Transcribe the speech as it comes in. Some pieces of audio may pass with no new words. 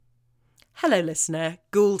Hello listener,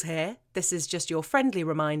 Gould here. This is just your friendly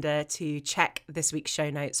reminder to check this week's show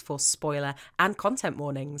notes for spoiler and content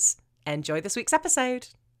warnings. Enjoy this week's episode.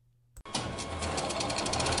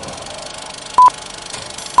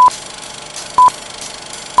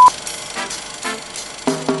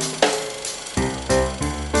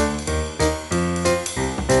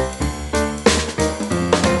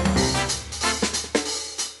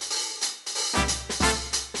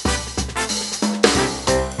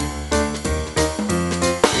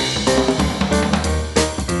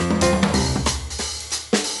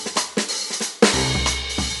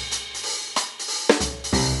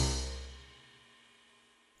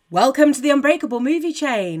 Welcome to the Unbreakable Movie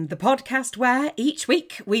Chain, the podcast where each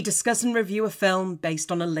week we discuss and review a film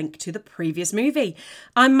based on a link to the previous movie.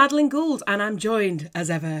 I'm Madeline Gould and I'm joined, as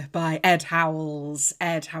ever, by Ed Howells.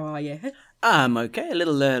 Ed, how are you? I'm okay, a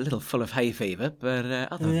little full of hay fever, but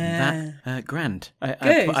other than that, grand.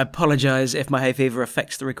 I apologise if my hay fever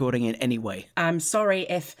affects the recording in any way. I'm sorry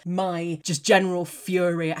if my just general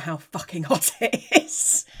fury at how fucking hot it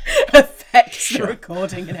is affects the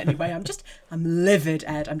recording in any way. I'm livid,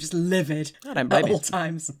 Ed. I'm just livid I don't blame at all you.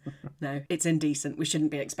 times. No, it's indecent. We shouldn't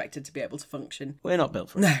be expected to be able to function. We're not built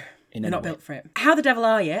for it. No. You're not built for it. How the devil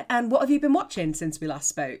are you? And what have you been watching since we last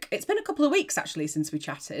spoke? It's been a couple of weeks, actually, since we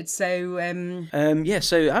chatted. So,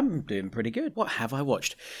 so I'm doing pretty good. What have I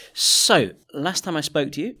watched? So, last time I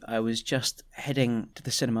spoke to you, I was just heading to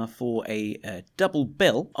the cinema for a double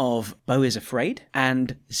bill of Beau is Afraid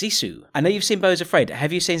and Zissou. I know you've seen Beau is Afraid.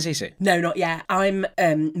 Have you seen Zissou? No, not yet. I'm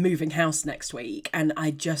moving house next week, and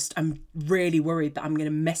I'm really worried that I'm going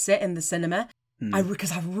to miss it in the cinema.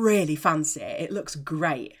 Because I really fancy it. It looks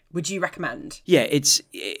great. Would you recommend? Yeah, it's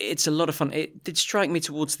a lot of fun. It did strike me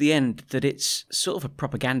towards the end that it's sort of a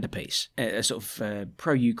propaganda piece, a sort of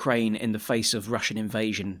pro-Ukraine in the face of Russian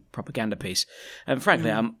invasion propaganda piece. And frankly,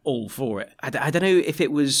 I'm all for it. I don't know if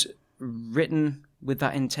it was written with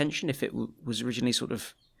that intention, if it was originally sort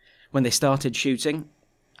of when they started shooting.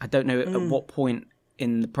 I don't know at what point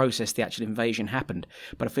in the process the actual invasion happened,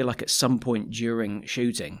 but I feel like at some point during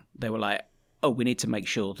shooting, they were like, oh, we need to make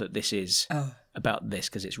sure that this is about this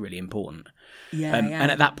because it's really important. Yeah.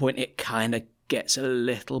 And at that point, it kind of gets a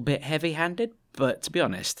little bit heavy-handed. But to be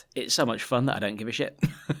honest, it's so much fun that I don't give a shit.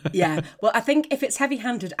 Yeah. Well, I think if it's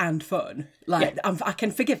heavy-handed and fun, I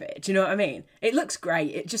can forgive it. Do you know what I mean? It looks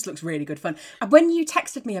great. It just looks really good fun. And when you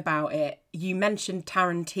texted me about it, you mentioned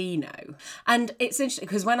Tarantino. And it's interesting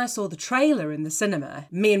because when I saw the trailer in the cinema,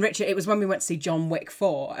 me and Richard, it was when we went to see John Wick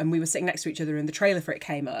 4 and we were sitting next to each other and the trailer for it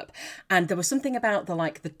came up. And there was something about the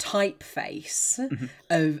typeface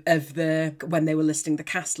of the, when they were listing the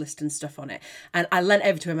cast list and stuff on it. And I leant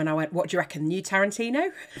over to him and I went, what do you reckon? New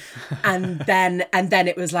Tarantino? and then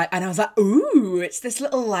it was like, and I was like, ooh, it's this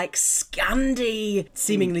little Scandi,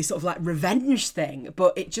 seemingly sort of revenge thing.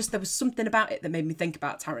 But there was something about it that made me think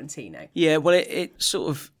about Tarantino. Yeah, well, it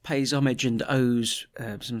sort of pays homage and owes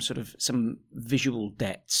some visual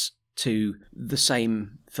debts to the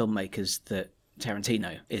same filmmakers that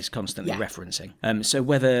Tarantino is constantly referencing. So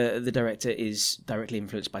whether the director is directly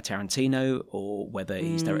influenced by Tarantino or whether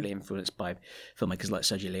he's directly influenced by filmmakers like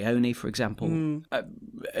Sergio Leone, for example,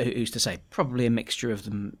 who's to say? Probably a mixture of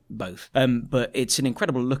them both. But it's an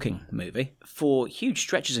incredible looking movie. For huge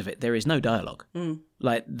stretches of it, there is no dialogue.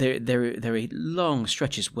 Like there are long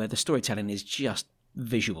stretches where the storytelling is just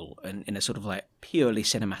visual and in a sort of purely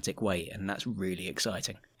cinematic way, and that's really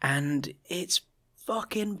exciting. And it's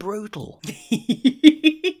fucking brutal.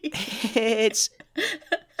 It's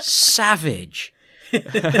savage.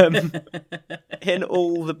 In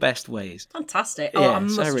all the best ways. Fantastic. I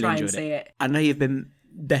must try and see it. I know you've been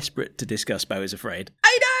desperate to discuss Beau is Afraid.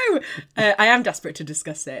 I know! I am desperate to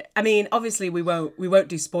discuss it. I mean, obviously we won't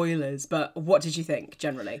do spoilers, but what did you think,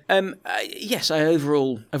 generally? Yes,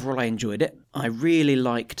 overall I enjoyed it. I really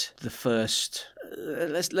liked the first...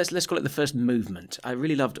 Let's call it the first movement. I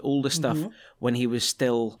really loved all the stuff when he was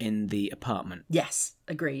still in the apartment. Yes,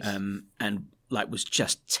 agreed. And was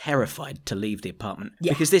just terrified to leave the apartment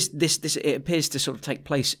because this it appears to sort of take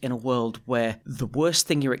place in a world where the worst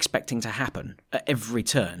thing you're expecting to happen at every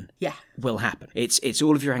turn will happen. It's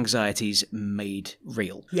all of your anxieties made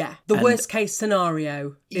real. Yeah, the worst case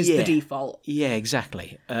scenario is the default. Yeah,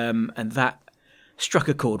 exactly. And that struck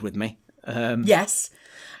a chord with me. Yes.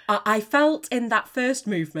 I felt in that first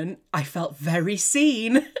movement, I felt very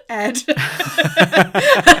seen, Ed.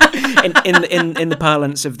 in the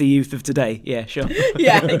parlance of the youth of today, yeah, sure.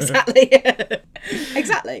 Yeah, exactly.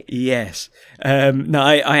 Exactly. Yes. No,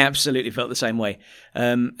 I absolutely felt the same way.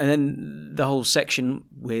 And then the whole section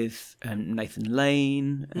with Nathan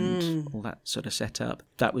Lane and all that sort of setup,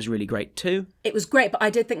 that was really great too. It was great, but I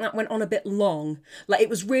did think that went on a bit long. Like, it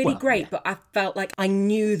was really great, but I felt like I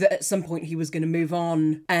knew that at some point he was going to move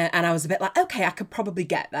on, and I was a bit like, okay, I could probably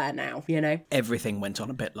get there now, you know? Everything went on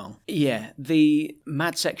a bit long. Yeah, the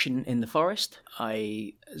mad section in the forest,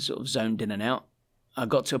 I sort of zoned in and out. I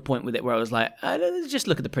got to a point with it where I was like, just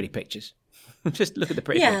look at the pretty pictures. Just look at the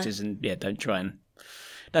pretty pictures and, don't try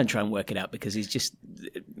and work it out, because he's just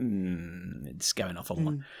it's going off on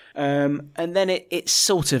one. And then it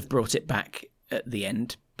sort of brought it back at the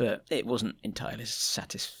end, but it wasn't entirely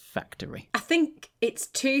satisfactory. I think it's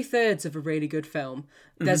 2/3 of a really good film.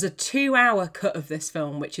 There's a 2-hour cut of this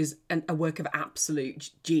film, which is a work of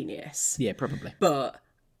absolute genius. Yeah, probably. But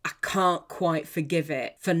I can't quite forgive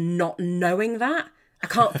it for not knowing that. I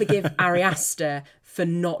can't forgive Ari Aster for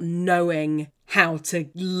not knowing how to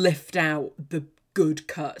lift out the good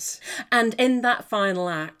cut. And in that final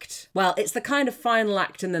act, well, it's the kind of final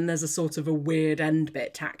act and then there's a sort of a weird end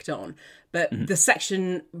bit tacked on. But the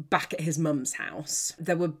section back at his mum's house,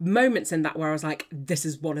 there were moments in that where I was like, this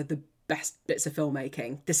is one of the best bits of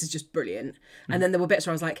filmmaking. This is just brilliant. And then there were bits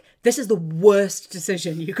where I was like, this is the worst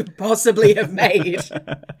decision you could possibly have made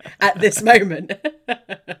at this moment.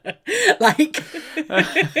 I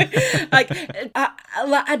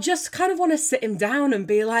just kind of want to sit him down and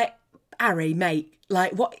be like, Ari, mate,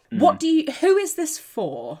 like, who is this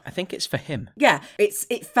for? I think it's for him. Yeah,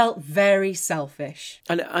 it felt very selfish.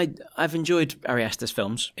 And I've enjoyed Ari Aster's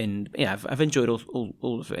films. I've enjoyed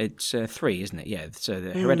all of it. It's 3, isn't it? Yeah, so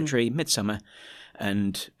the Hereditary, Midsommar,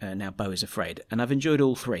 and now Beau is Afraid. And I've enjoyed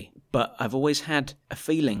all 3, but I've always had a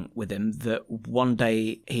feeling with him that one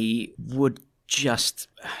day he would just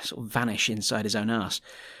sort of vanish inside his own arse.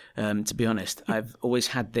 To be honest, I've always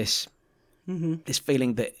had this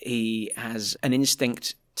feeling that he has an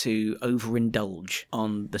instinct to overindulge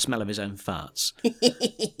on the smell of his own farts.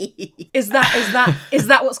 Is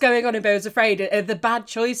that what's going on in Beau is Afraid? Are the bad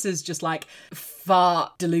choices just like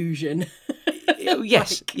fart delusion?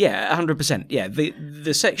 Yes, 100%. Yeah,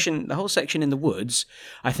 the whole section in the woods,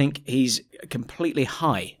 I think he's completely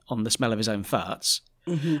high on the smell of his own farts.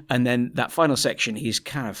 And then that final section, he's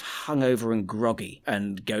kind of hungover and groggy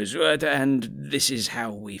and goes, and this is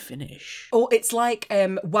how we finish. Or it's like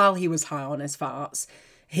while he was high on his farts,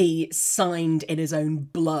 he signed in his own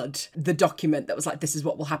blood the document that was like, this is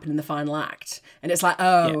what will happen in the final act. And it's like,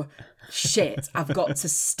 shit, I've got to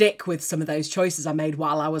stick with some of those choices I made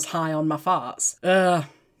while I was high on my farts.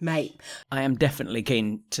 Mate. I am definitely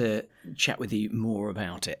keen to chat with you more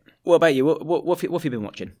about it. What about you? What have you been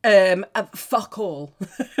watching? Fuck all.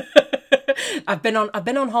 I've been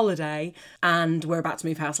on holiday and we're about to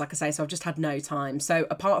move house, like I say, so I've just had no time. So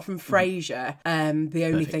apart from Frasier, the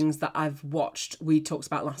only things that I've watched we talked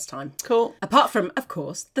about last time. Cool. Apart from, of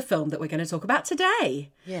course, the film that we're going to talk about today.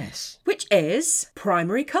 Yes. Which is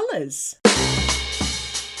Primary Colours.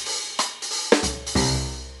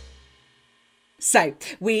 So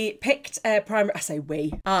we picked I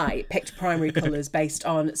picked Primary Colours based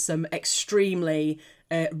on some extremely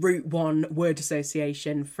Route 1 word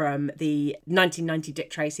association from the 1990 Dick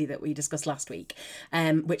Tracy that we discussed last week,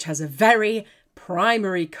 which has a very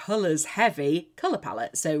primary colours heavy colour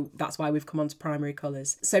palette. So that's why we've come on to Primary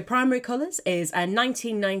Colours. So Primary Colours is a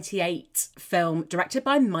 1998 film directed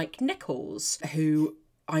by Mike Nichols, who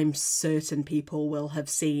I'm certain people will have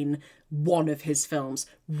seen one of his films.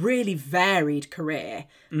 Really varied career.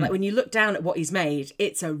 Like when you look down at what he's made,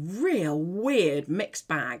 it's a real weird mixed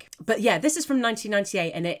bag. But yeah, this is from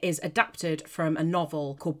 1998 and it is adapted from a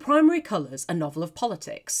novel called Primary Colours, A Novel of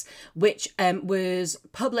Politics, which was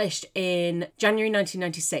published in January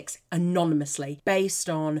 1996 anonymously based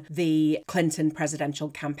on the Clinton presidential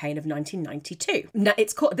campaign of 1992. Now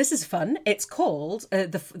it's called, this is fun, it's called,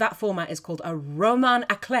 that format is called a roman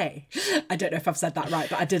à clef. I don't know if I've said that right,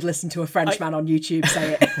 but I did listen to a French man on YouTube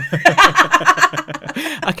say it.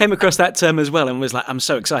 I came across that term as well and was like, I'm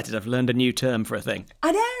so excited, I've learned a new term for a thing.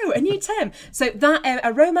 I know, a new term. So that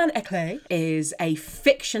a roman à clef is a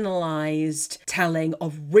fictionalised telling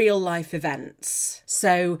of real life events.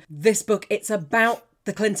 So this book, it's about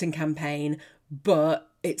the Clinton campaign, but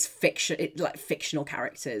it's fictional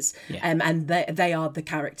characters. Yeah. And they are the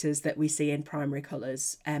characters that we see in Primary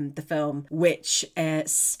Colours, the film, which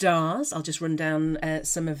stars, I'll just run down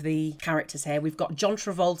some of the characters here. We've got John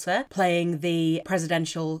Travolta playing the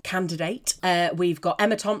presidential candidate. We've got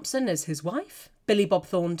Emma Thompson as his wife. Billy Bob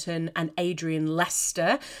Thornton and Adrian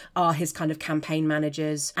Lester are his kind of campaign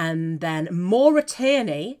managers. And then Maura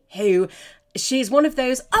Tierney, who... she's one of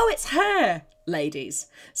those, oh, it's her. ladies.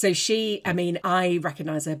 So she, I mean, I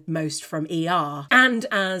recognise her most from ER and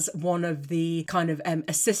as one of the kind of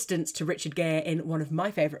assistants to Richard Gere in one of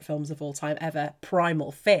my favourite films of all time ever,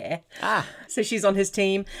 Primal Fear. So she's on his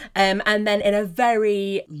team. And then in a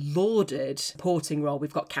very lauded supporting role,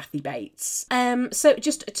 we've got Kathy Bates. So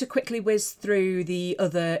just to quickly whiz through the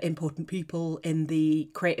other important people in the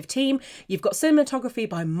creative team, you've got cinematography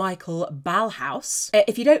by Michael Ballhaus.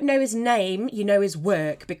 If you don't know his name, you know his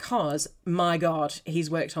work because, my God, he's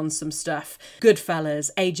worked on some stuff. Goodfellas,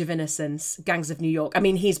 Age of Innocence, Gangs of New York. I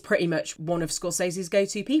mean, he's pretty much one of Scorsese's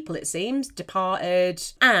go-to people, it seems. Departed,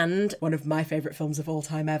 and one of my favourite films of all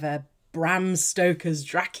time ever, Bram Stoker's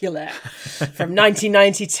Dracula from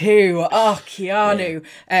 1992. Oh, Keanu.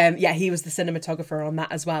 Yeah, he was the cinematographer on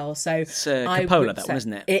that as well. So it's Coppola, that one,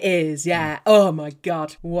 isn't it? It is, yeah. Oh my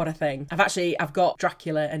God, what a thing. I've got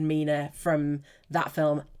Dracula and Mina from that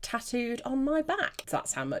film tattooed on my back.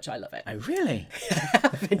 That's how much I love it. Oh, really?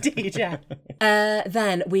 Indeed, yeah.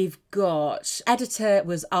 Then we've got editor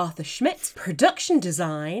was Arthur Schmidt. Production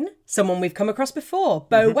design, someone we've come across before,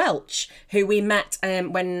 Bo Welch, who we met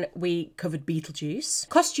when we covered Beetlejuice.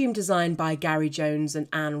 Costume design by Gary Jones and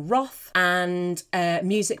Anne Roth. And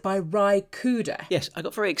music by Ry Cooder. Yes, I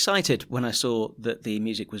got very excited when I saw that the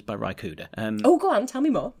music was by Ry Cooder. Go on, tell me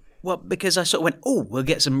more. Well, because I sort of went, we'll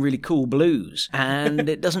get some really cool blues, and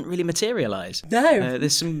it doesn't really materialise. No.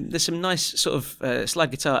 There's some nice sort of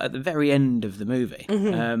slide guitar at the very end of the movie,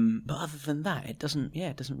 but other than that, it doesn't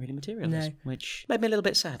really materialise, which made me a little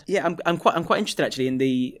bit sad. Yeah, I'm quite interested actually in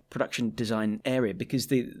the production design area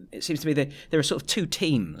because it seems to me there are sort of two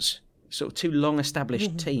teams. Sort of two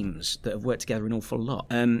long-established teams that have worked together an awful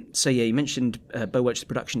lot. So yeah, you mentioned Bo Welch, the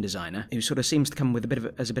production designer, who sort of seems to come with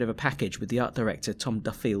as a bit of a package with the art director Tom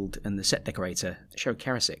Duffield and the set decorator Cheryl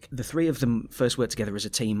Karasik. The three of them first worked together as a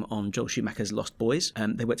team on Joel Schumacher's Lost Boys.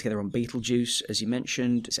 They worked together on Beetlejuice, as you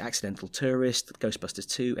mentioned, Accidental Tourist, Ghostbusters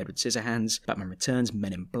 2, Edward Scissorhands, Batman Returns,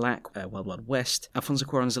 Men in Black, Wild Wild West, Alfonso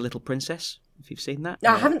Cuarón's The Little Princess. If you've seen that.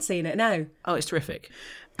 I haven't seen it, no. Oh, it's terrific.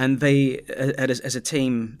 And they, as a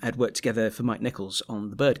team, had worked together for Mike Nichols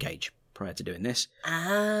on The Birdcage prior to doing this.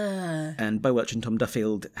 And Bo Welch and Tom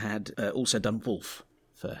Duffield had also done Wolf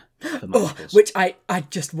for Mike Nichols. Which I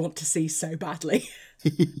just want to see so badly.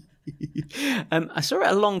 I saw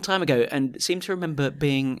it a long time ago and seem to remember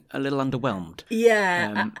being a little underwhelmed.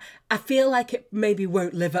 Yeah, I feel like it maybe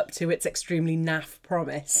won't live up to its extremely naff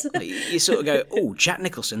promise. You sort of go, Jack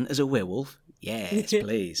Nicholson as a werewolf? Yes,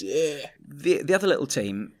 please. Yeah. The other little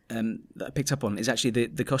team that I picked up on is actually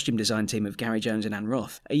the costume design team of Gary Jones and Anne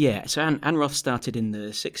Roth. So Anne Roth started in the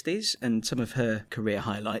 60s, and some of her career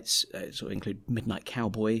highlights sort of include Midnight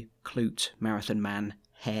Cowboy, Klute, Marathon Man,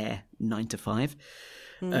 Hair, 9 to 5.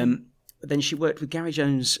 Then she worked with Gary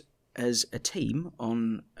Jones as a team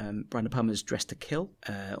on Brian De Palma's Dressed to Kill,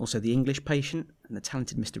 also The English Patient and The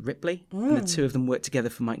Talented Mr. Ripley. And the two of them worked together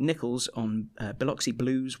for Mike Nichols on Biloxi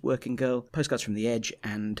Blues, Working Girl, Postcards from the Edge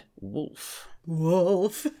and Wolf. So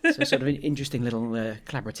sort of interesting little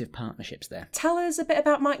collaborative partnerships there. Tell us a bit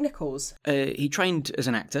about Mike Nichols. He trained as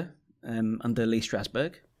an actor under Lee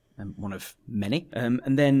Strasberg. One of many.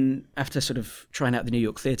 And then after sort of trying out the New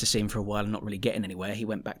York theatre scene for a while and not really getting anywhere, he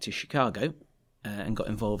went back to Chicago and got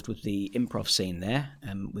involved with the improv scene there,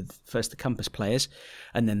 with first the Compass Players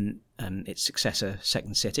and then its successor,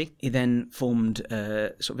 Second City. He then formed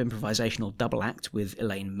a sort of improvisational double act with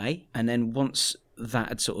Elaine May. And then once that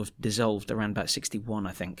had sort of dissolved around about 61,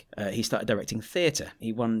 I think, he started directing theatre.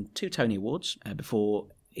 He won 2 Tony Awards before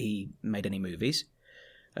he made any movies.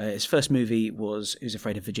 His first movie was Who's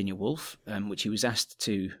Afraid of Virginia Woolf, which he was asked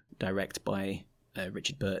to direct by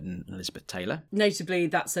Richard Burton and Elizabeth Taylor. Notably,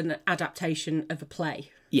 that's an adaptation of a play.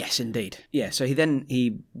 Yes, indeed. Yeah, so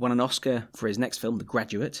he won an Oscar for his next film, The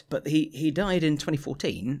Graduate, but he died in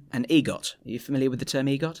 2014, an EGOT. Are you familiar with the term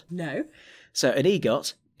EGOT? No. So an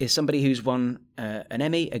EGOT is somebody who's won an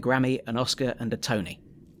Emmy, a Grammy, an Oscar and a Tony.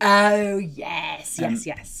 Oh, yes.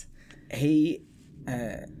 He...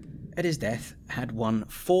 at his death, had won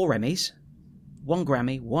 4 Emmys, 1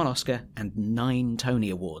 Grammy, 1 Oscar, and 9 Tony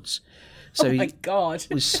Awards. So oh my God.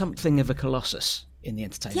 He was something of a colossus in the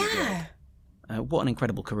entertainment world. What an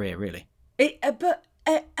incredible career, really.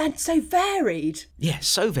 And so varied. Yeah,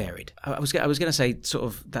 so varied. I was going to say sort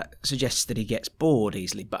of that suggests that he gets bored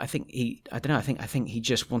easily, but I think he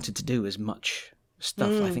just wanted to do as much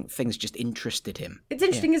stuff. I think things just interested him. It's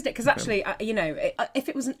interesting, isn't it? Because actually, if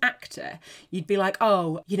it was an actor, you'd be like,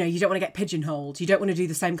 oh, you don't want to get pigeonholed. You don't want to do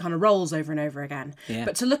the same kind of roles over and over again. Yeah.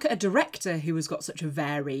 But to look at a director who has got such a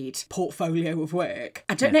varied portfolio of work,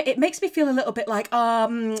 I don't know, it makes me feel a little bit like,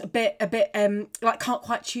 a bit, like can't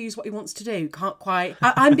quite choose what he wants to do. Can't quite.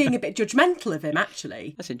 I'm being a bit judgmental of him,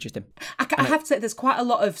 actually. That's interesting. I have to say, there's quite a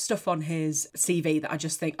lot of stuff on his CV that I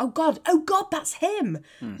just think, oh God, that's him.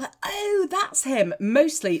 Like, oh, that's him.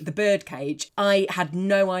 Mostly The Birdcage. I had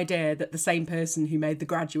no idea that the same person who made The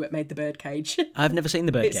Graduate made The Birdcage. I've never seen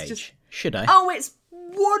The Birdcage. Should I? Oh, it's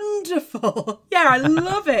wonderful. Yeah, I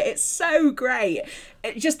love it. It's so great.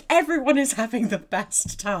 Everyone is having the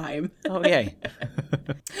best time. Oh, yay.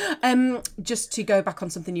 Just to go back on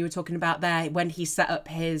something you were talking about there, when he set up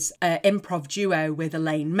his improv duo with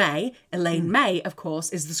Elaine May. Elaine May, of course,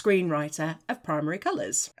 is the screenwriter of Primary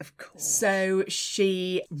Colours. Of course. So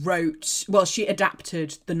she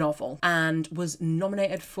adapted the novel and was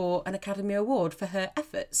nominated for an Academy Award for her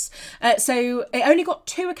efforts. So it only got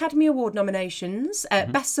 2 Academy Award nominations,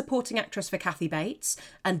 Best Supporting Actress for Kathy Bates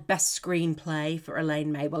and Best Screenplay for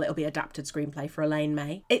Elaine May. Well, it'll be adapted screenplay for Elaine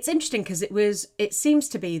May. It's interesting because it seems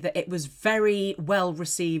to be that it was very well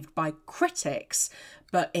received by critics,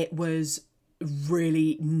 but it was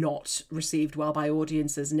really not received well by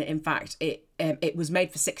audiences. And in fact, it was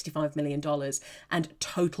made for $65 million and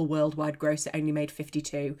total worldwide gross, it only made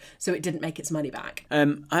 52. So it didn't make its money back.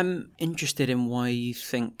 I'm interested in why you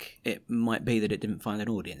think it might be that it didn't find an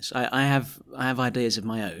audience. I have ideas of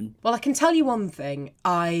my own. Well, I can tell you one thing.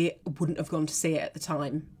 I wouldn't have gone to see it at the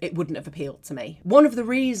time. It wouldn't have appealed to me. One of the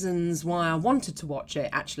reasons why I wanted to watch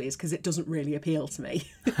it, actually, is because it doesn't really appeal to me.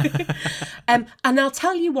 And I'll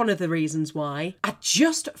tell you one of the reasons why. I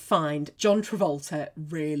just find John Travolta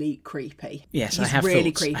really creepy. Yes, He's I have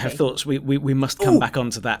really thoughts. creepy. I have thoughts. We must come back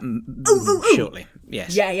onto that shortly.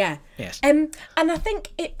 Yes. Yeah. Yes. And I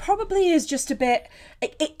think it probably is just a bit.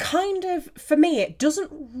 It kind of, for me, it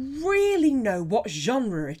doesn't really know what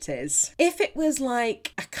genre it is. If it was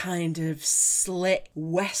like a kind of slick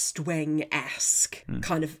West Wing-esque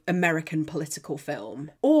kind of American political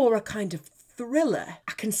film, or a kind of thriller,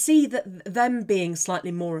 I can see that them being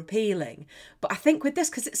slightly more appealing. But I think with this,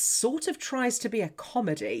 because it sort of tries to be a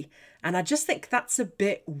comedy, and I just think that's a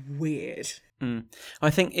bit weird. I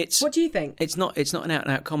think it's... What do you think? It's not an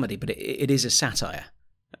out-and-out comedy, but it is a satire.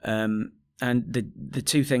 And the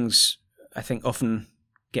two things, I think, often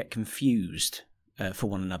get confused for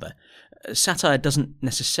one another. Satire doesn't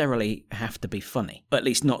necessarily have to be funny, but at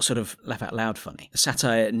least not sort of laugh-out-loud funny.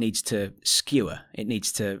 Satire needs to skewer, it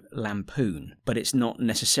needs to lampoon, but it's not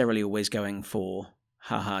necessarily always going for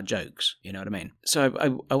ha-ha jokes, you know what I mean?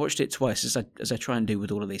 So I watched it twice, as I try and do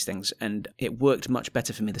with all of these things, and it worked much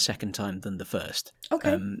better for me the second time than the first.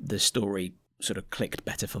 Okay. The story sort of clicked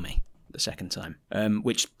better for me the second time,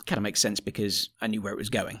 which kind of makes sense because I knew where it was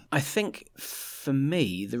going. I think for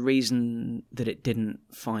me, the reason that it didn't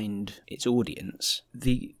find its audience,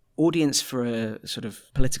 the audience for a sort of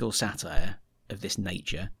political satire of this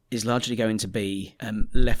nature is largely going to be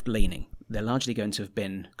left-leaning. They're largely going to have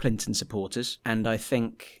been Clinton supporters, and I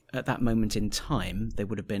think at that moment in time they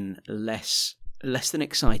would have been less than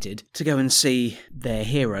excited to go and see their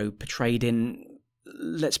hero portrayed in,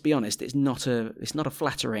 let's be honest, it's not a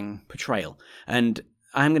flattering portrayal. And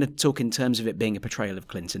I'm going to talk in terms of it being a portrayal of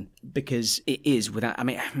Clinton, because it is without... I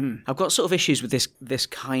mean, I've got sort of issues with this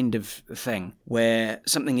kind of thing, where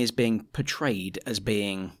something is being portrayed as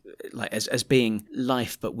being like as being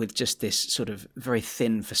life, but with just this sort of very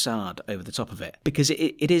thin facade over the top of it. Because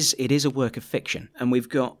it is a work of fiction, and we've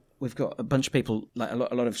got a bunch of people, like a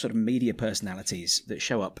lot of sort of media personalities that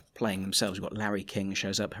show up playing themselves. We've got Larry King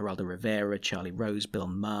shows up, Geraldo Rivera, Charlie Rose, Bill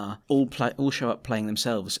Maher, all show up playing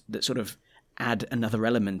themselves, that sort of add another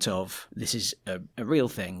element of this is a real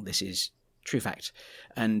thing, this is true fact.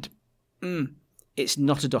 And it's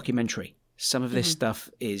not a documentary. Some of this stuff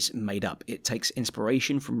is made up. It takes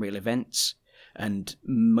inspiration from real events, and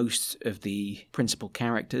most of the principal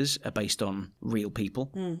characters are based on real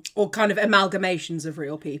people. Or kind of amalgamations of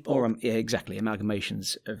real people. Or, yeah, exactly,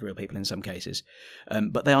 amalgamations of real people in some cases.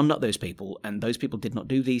 But they are not those people, and those people did not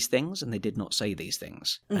do these things, and they did not say these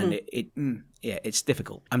things. And it's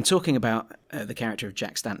difficult. I'm talking about the character of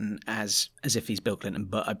Jack Stanton as if he's Bill Clinton,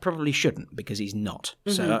 but I probably shouldn't, because he's not.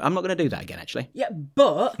 So I'm not going to do that again, actually. Yeah,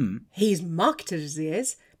 but he's marketed as he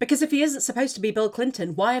is. Because if he isn't supposed to be Bill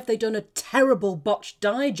Clinton, why have they done a terrible botched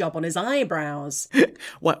dye job on his eyebrows?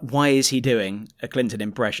 Why is he doing a Clinton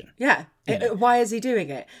impression? Yeah. Why is he doing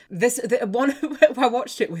it? I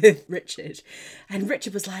watched it with Richard, and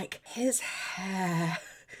Richard was like, his hair,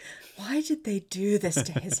 why did they do this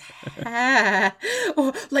to his hair?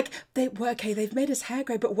 Or like, they've made his hair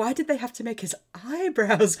grey, but why did they have to make his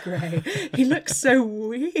eyebrows grey? He looks so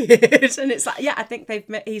weird. And it's like, yeah, I think they've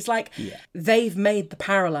made the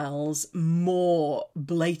parallels more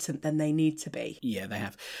blatant than they need to be. Yeah, they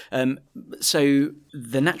have. So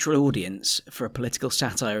the natural audience for a political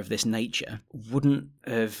satire of this nature wouldn't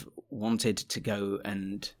have wanted to go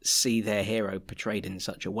and see their hero portrayed in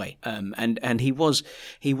such a way. And he was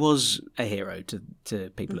a hero to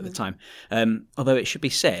people at the time. Although it should be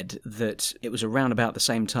said that it was around about the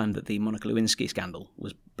same time that the Monica Lewinsky scandal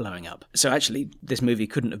was blowing up. So actually, this movie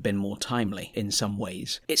couldn't have been more timely in some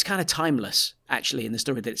ways. It's kind of timeless, actually, in the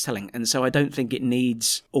story that it's telling. And so I don't think it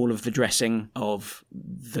needs all of the dressing of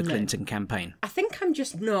the Clinton campaign. I think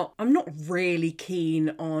I'm not really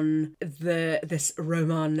keen on this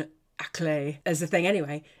roman accolade as a thing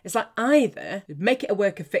anyway. It's like, either make it a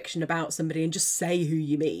work of fiction about somebody and just say who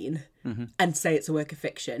you mean and say it's a work of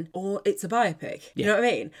fiction, or it's a biopic. You know what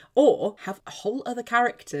I mean? Or have whole other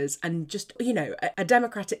characters and just, a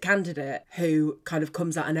Democratic candidate who kind of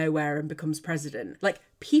comes out of nowhere and becomes president. Like,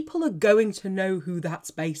 people are going to know who that's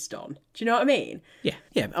based on. Do you know what I mean? Yeah.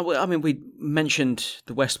 I mean, we mentioned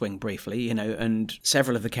The West Wing briefly, and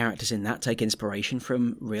several of the characters in that take inspiration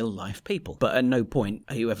from real-life people. But at no point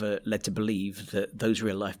are you ever led to believe that those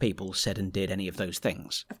real-life people said and did any of those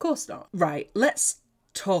things. Of course not. Right, let's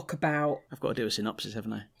talk about... I've got to do a synopsis,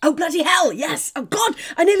 haven't I? Oh, bloody hell, yes! Oh, God,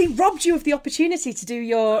 I nearly robbed you of the opportunity to do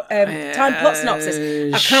your time plot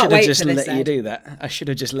synopsis. I can't wait for this. I should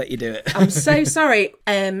have just let you do it. I'm so sorry.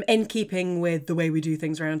 In keeping with the way we do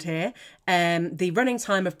things around here, the running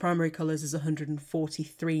time of Primary Colours is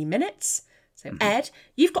 143 minutes. So, Ed,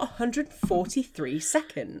 you've got 143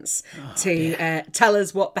 seconds to tell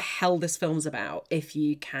us what the hell this film's about, if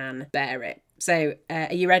you can bear it. So,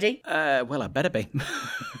 are you ready? Well, I better be.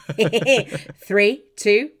 3,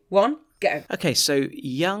 2, 1, go. Okay, so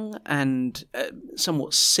young and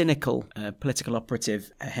somewhat cynical political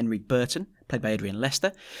operative Henry Burton, played by Adrian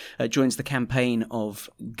Lester, joins the campaign of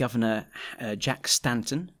Governor Jack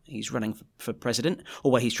Stanton. He's running for president,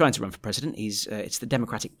 or well, he's trying to run for president. It's the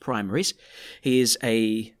Democratic primaries. He is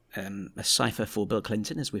a cipher for Bill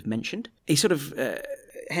Clinton, as we've mentioned. He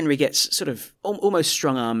Henry gets sort of almost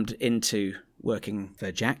strong-armed into working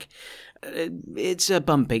for Jack. It's a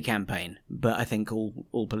bumpy campaign, but I think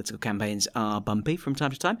all political campaigns are bumpy from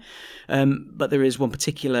time to time. But there is one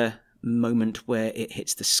particular moment where it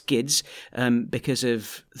hits the skids because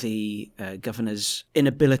of the governor's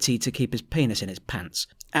inability to keep his penis in his pants.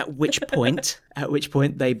 At which point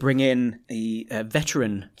they bring in the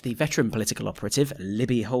veteran political operative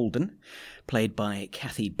Libby Holden, played by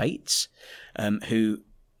Kathy Bates, who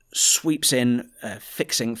sweeps in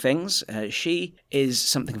fixing things. She is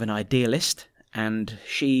something of an idealist, and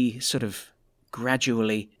she sort of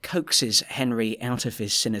gradually coaxes Henry out of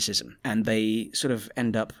his cynicism, and they sort of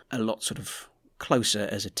end up a lot sort of closer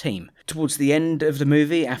as a team. Towards the end of the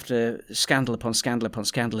movie, after scandal upon scandal upon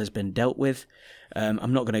scandal has been dealt with,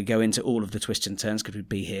 I'm not going to go into all of the twists and turns because we'd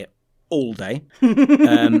be here all day.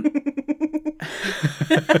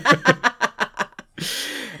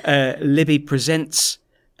 Libby presents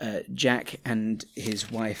Jack and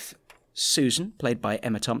his wife Susan, played by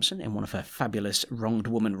Emma Thompson, in one of her fabulous wronged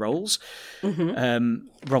woman roles,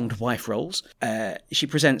 wronged wife roles. She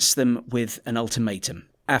presents them with an ultimatum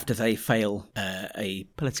after they fail a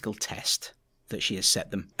political test that she has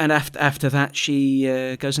set them. And after that,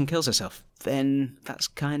 she goes and kills herself. Then that's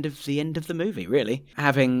kind of the end of the movie, really.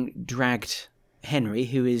 Having dragged Henry,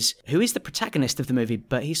 who is the protagonist of the movie,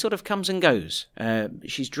 but he sort of comes and goes.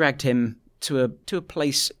 She's dragged him to a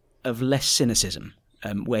place of less cynicism,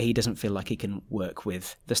 where he doesn't feel like he can work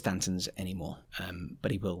with the Stantons anymore, but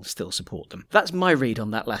he will still support them. That's my read on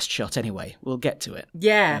that last shot anyway. We'll get to it.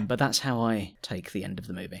 Yeah. But that's how I take the end of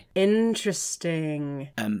the movie. Interesting.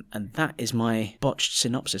 And that is my botched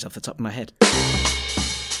synopsis off the top of my head.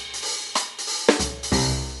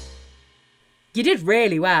 You did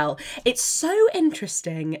really well. It's so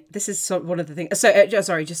interesting. This is one of the things. So,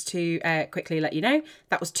 sorry, just to quickly let you know,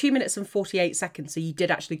 that was 2 minutes and 48 seconds. So you did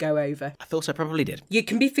actually go over. I thought I probably did. You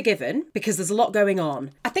can be forgiven because there's a lot going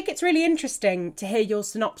on. I think it's really interesting to hear your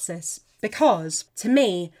synopsis because, to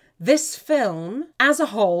me, this film as a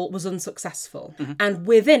whole was unsuccessful. And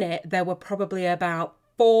within it, there were probably about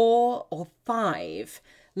 4 or 5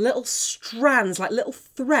 little strands, like little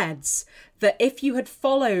threads, that if you had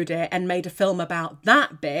followed it and made a film about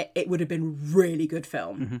that bit, it would have been really good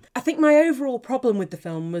film. Mm-hmm. I think my overall problem with the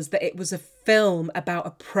film was that it was a film about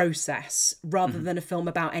a process rather than a film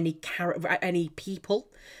about any people.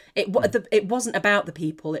 It wasn't about the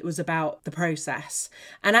people, it was about the process.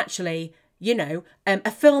 And actually, you know, a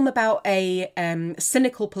film about a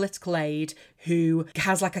cynical political aide who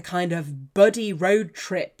has like a kind of buddy road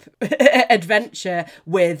trip adventure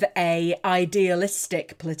with a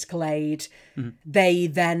idealistic political aide. Mm-hmm. They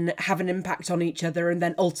then have an impact on each other, and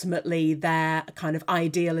then ultimately their kind of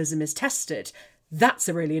idealism is tested. That's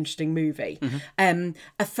a really interesting movie. Mm-hmm.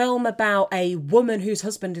 A film about a woman whose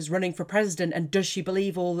husband is running for president, and does she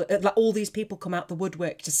believe all these people come out the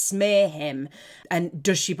woodwork to smear him? And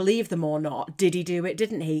does she believe them or not? Did he do it?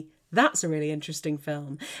 Didn't he? That's a really interesting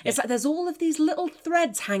film. Yeah. It's like there's all of these little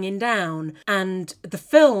threads hanging down, and the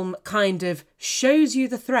film kind of shows you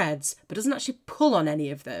the threads, but doesn't actually pull on any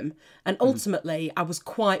of them. And ultimately, I was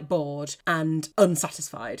quite bored and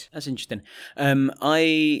unsatisfied. That's interesting.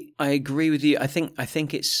 I agree with you. I think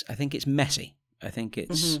it's messy. I think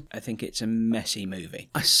it's a messy movie.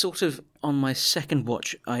 I sort of, on my second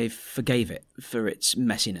watch, I forgave it for its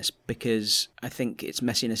messiness, because I think its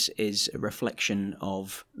messiness is a reflection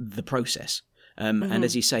of the process. And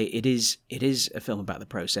as you say, it is a film about the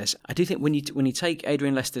process. I do think when you take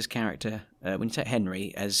Adrian Lester's character, when you take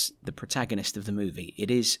Henry as the protagonist of the movie, it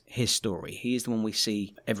is his story. He is the one we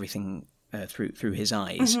see everything through his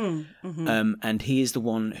eyes. And he is the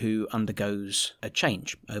one who undergoes a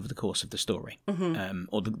change over the course of the story,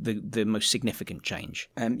 or the most significant change.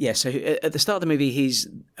 So at the start of the movie, he's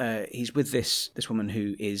with this woman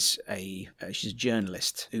who is she's a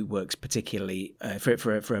journalist who works particularly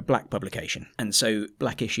for a black publication, and so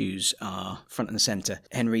black issues are front and centre.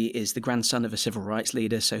 Henry is the grandson of a civil rights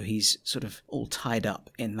leader, so he's sort of all tied up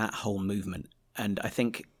in that whole movement. And I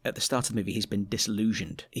think at the start of the movie, he's been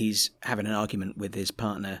disillusioned. He's having an argument with his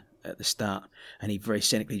partner at the start, and he very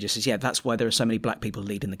cynically just says, yeah, that's why there are so many black people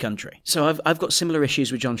leading the country. So I've got similar issues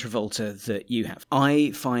with John Travolta that you have.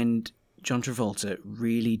 I find John Travolta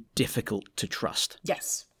really difficult to trust.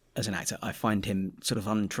 Yes. As an actor, I find him sort of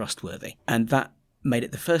untrustworthy. And that made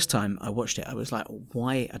it, the first time I watched it, I was like,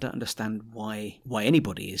 why? I don't understand why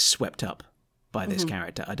anybody is swept up by this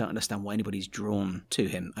character. I don't understand why anybody's drawn to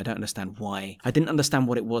him. I don't understand why. I didn't understand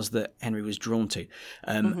what it was that Henry was drawn to.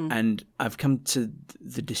 And I've come to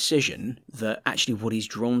the decision that actually what he's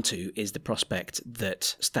drawn to is the prospect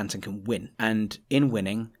that Stanton can win. And in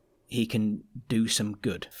winning, he can do some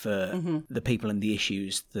good for the people and the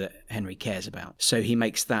issues that Henry cares about. So he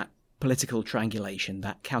makes that political triangulation,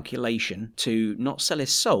 that calculation to not sell his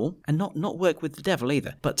soul and not work with the devil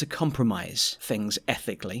either, but to compromise things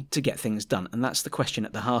ethically to get things done. And that's the question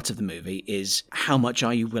at the heart of the movie, is how much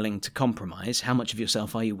are you willing to compromise? How much of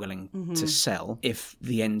yourself are you willing to sell if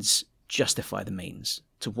the ends justify the means?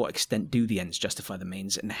 To what extent do the ends justify the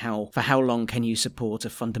means? And for how long can you support a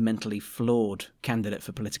fundamentally flawed candidate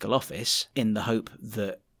for political office in the hope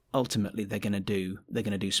that ultimately they're going to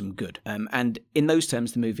do some good? And in those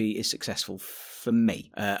terms, the movie is successful for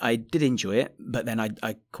me. I did enjoy it, but then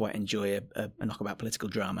I quite enjoy a knockabout political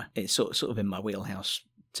drama. It's sort of in my wheelhouse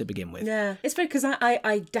to begin with. Yeah, it's funny because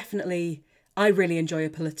I really enjoy a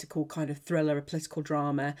political kind of thriller, a political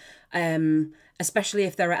drama, especially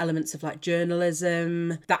if there are elements of like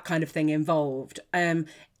journalism, that kind of thing involved.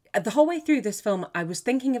 The whole way through this film, I was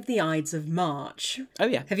thinking of The Ides of March. Oh,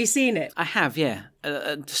 yeah. Have you seen it? I have, yeah.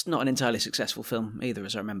 Just not an entirely successful film either,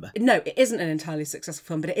 as I remember. No, it isn't an entirely successful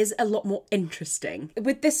film, but it is a lot more interesting.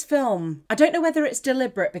 With this film, I don't know whether it's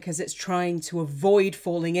deliberate because it's trying to avoid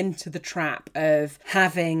falling into the trap of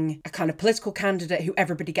having a kind of political candidate who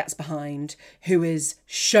everybody gets behind, who is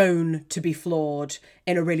shown to be flawed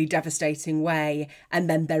in a really devastating way, and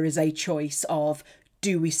then there is a choice of,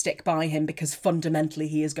 do we stick by him because fundamentally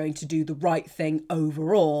he is going to do the right thing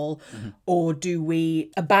overall, or do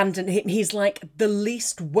we abandon him? He's like the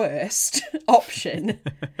least worst option,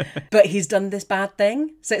 but he's done this bad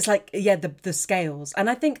thing. So it's like, yeah, the scales. And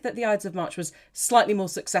I think that The Ides of March was slightly more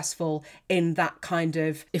successful in that kind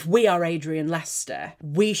of, if we are Adrian Lester,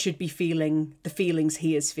 we should be feeling the feelings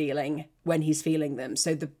he is feeling when he's feeling them.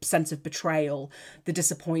 So the sense of betrayal, the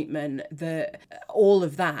disappointment, all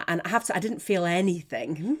of that. And I have to, I didn't feel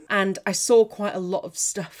anything. And I saw quite a lot of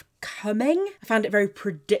stuff coming. I found it very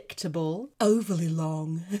predictable, overly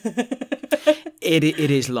long. It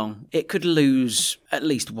is long. It could lose at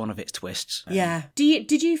least one of its twists. Yeah.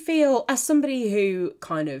 Did you feel, as somebody who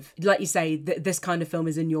kind of, like you say, this kind of film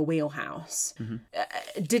is in your wheelhouse,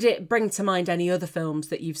 did it bring to mind any other films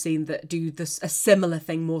that you've seen that do a similar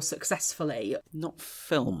thing more successfully? Not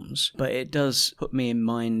films, but it does put me in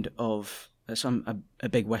mind of... So I'm a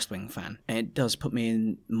big West Wing fan, and it does put me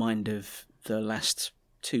in mind of the last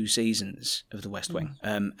 2 seasons of the West Wing.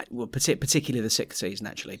 Well, particularly the 6th season,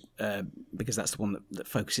 actually, because that's the one that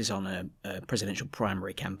focuses on a presidential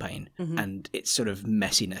primary campaign and its sort of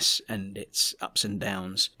messiness and its ups and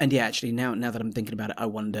downs. And yeah, actually, now that I'm thinking about it, I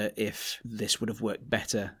wonder if this would have worked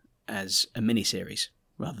better as a miniseries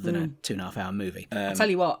rather than a 2.5-hour movie. I'll tell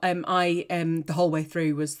you what, I the whole way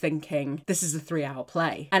through was thinking, this is a 3-hour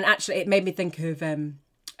play. And actually, it made me think of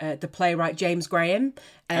the playwright James Graham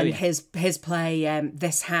and his play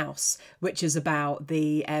This House, which is about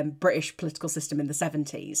the British political system in the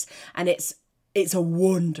 70s. And it's a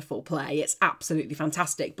wonderful play. It's absolutely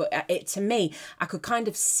fantastic. But to me, I could kind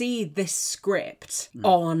of see this script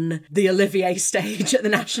on the Olivier stage at the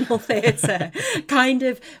National Theatre, kind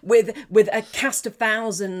of with a cast of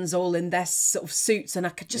thousands all in their sort of suits, and I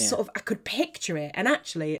could just I could picture it. And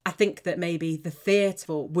actually, I think that maybe the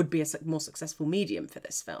theatre would be a more successful medium for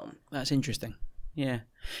this film. That's interesting. Yeah.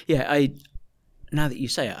 Now that you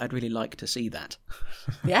say it, I'd really like to see that.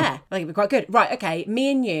 Yeah, I think it'd be quite good. Right, okay,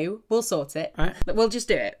 me and you, we'll sort it. Right. We'll just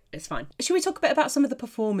do it. It's fine. Should we talk a bit about some of the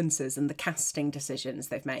performances and the casting decisions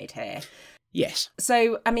they've made here? Yes.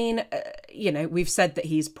 So, I mean, we've said that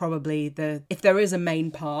he's probably if there is a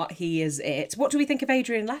main part, he is it. What do we think of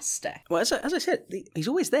Adrian Lester? Well, as I said, he's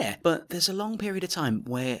always there, but there's a long period of time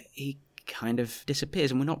where he kind of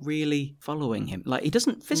disappears and we're not really following him. Like, he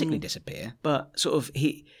doesn't physically disappear, but sort of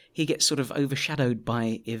he gets sort of overshadowed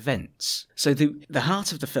by events. So the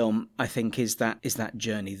heart of the film, I think, is that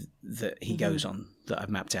journey that he goes on that I've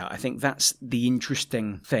mapped out. I think that's the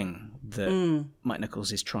interesting thing that Mike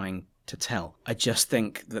Nichols is trying to tell. I just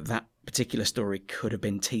think that particular story could have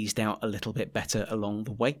been teased out a little bit better along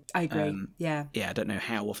the way. I agree. Yeah, I don't know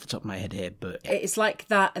how off the top of my head here, but it's like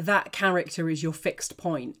that character is your fixed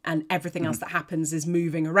point, and everything else that happens is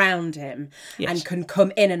moving around him and can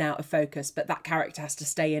come in and out of focus, but that character has to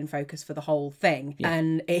stay in focus for the whole thing.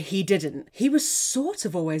 And he didn't. He was sort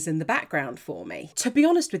of always in the background for me. To be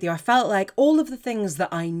honest with you, I felt like all of the things that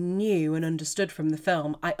I knew and understood from the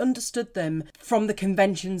film, I understood them from the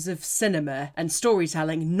conventions of cinema and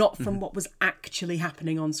storytelling, not from what was actually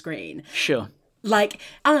happening on screen. Sure. Like,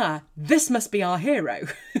 this must be our hero.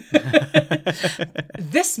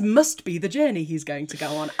 This must be the journey he's going to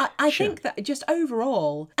go on. I think that just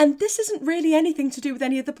overall, and this isn't really anything to do with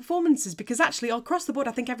any of the performances, because actually across the board,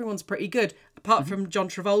 I think everyone's pretty good, apart from John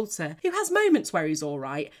Travolta, who has moments where he's all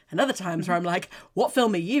right, and other times where I'm like, what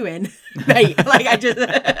film are you in, mate? Like,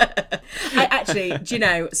 I actually, do you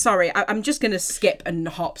know, sorry, I'm just going to skip and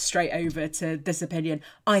hop straight over to this opinion.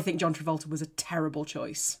 I think John Travolta was a terrible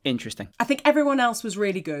choice. Interesting. I think everyone else was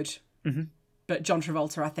really good. But John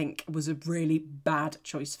Travolta, I think, was a really bad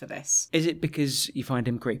choice for this. Is it because you find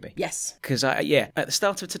him creepy? Yes. Because, at the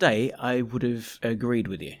start of today, I would have agreed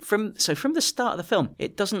with you. From the start of the film,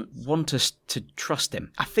 it doesn't want us to trust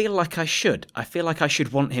him. I feel like I should. I feel like I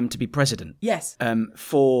should want him to be president. Yes.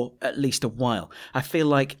 For at least a while. I feel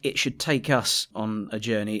like it should take us on a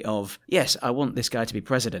journey of, yes, I want this guy to be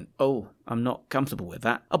president. Oh, I'm not comfortable with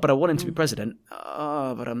that. Oh, but I want him to be president.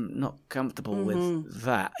 Oh, but I'm not comfortable with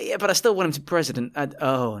that. Yeah, but I still want him to be president.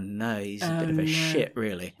 Oh no, he's a bit of a shit,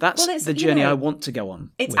 really. That's the journey I want to go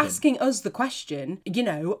on. It's asking us the question,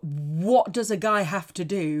 what does a guy have to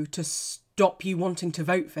do to stop you wanting to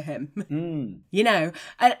vote for him? And I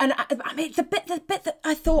mean, the bit that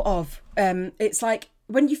I thought of, it's like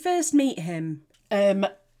when you first meet him,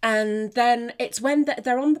 and then it's when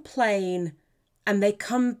they're on the plane and they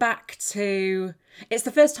come back to... It's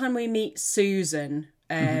the first time we meet Susan,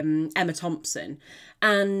 Emma Thompson,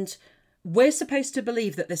 and we're supposed to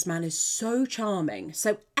believe that this man is so charming,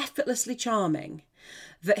 so effortlessly charming,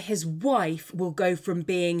 that his wife will go from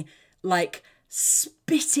being like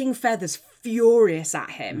spitting feathers, furious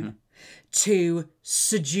at him, to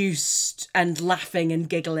seduced and laughing and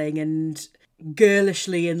giggling and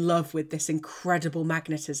girlishly in love with this incredible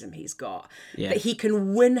magnetism he's got, that he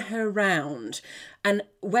can win her round. And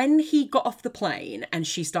when he got off the plane and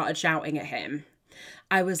she started shouting at him,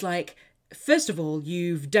 I was like, first of all,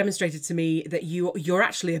 you've demonstrated to me that you're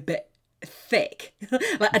actually a bit thick.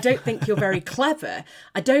 Like, I don't think you're very clever.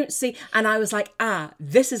 I don't see... And I was like,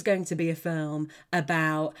 this is going to be a film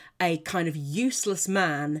about a kind of useless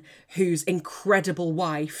man whose incredible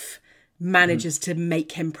wife manages to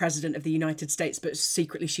make him president of the United States, but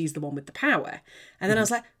secretly she's the one with the power. And then I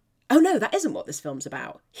was like, oh no, that isn't what this film's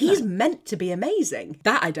about. He's meant to be amazing.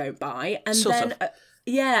 That I don't buy. And then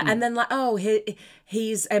and then like, oh,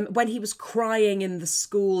 he's when he was crying in the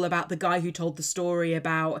school about the guy who told the story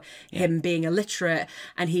about him being illiterate,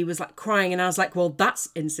 and he was like crying, and I was like, well, that's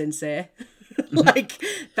insincere. Like,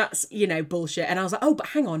 that's, bullshit. And I was like, oh, but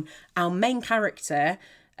hang on, our main character,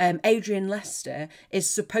 Adrian Lester, is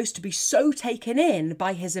supposed to be so taken in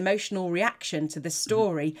by his emotional reaction to this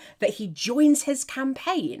story that he joins his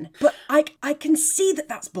campaign. But I can see that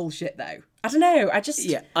that's bullshit, though. I don't know.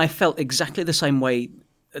 I felt exactly the same way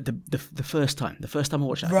the first time. The first time I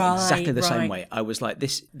watched that, I felt exactly the same way. I was like,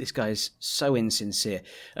 this guy's so insincere,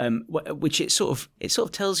 which it sort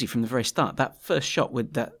of tells you from the very start. That first shot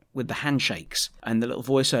with the handshakes and the little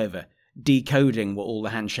voiceover decoding what all the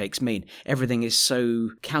handshakes mean. Everything is so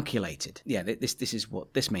calculated. Yeah, this is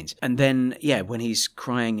what this means. And then, when he's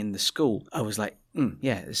crying in the school, I was like,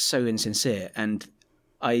 it's so insincere. And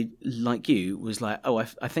I, like you, was like, oh,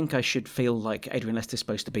 I think I should feel like Adrian Lester's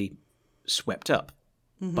supposed to be swept up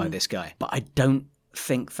by this guy. But I don't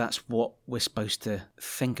think that's what we're supposed to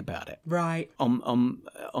think about it. Right.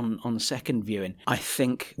 On second viewing, I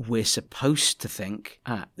think we're supposed to think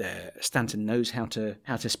Stanton knows how to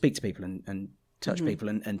speak to people and touch people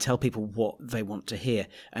and tell people what they want to hear,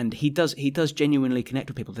 and he does genuinely connect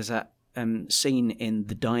with people. There's that scene in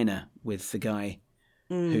the diner with the guy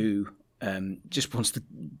who just wants to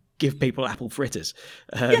give people apple fritters,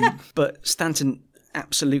 but Stanton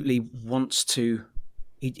absolutely wants to.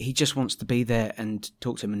 He just wants to be there and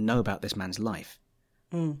talk to him and know about this man's life.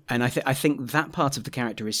 And I think that part of the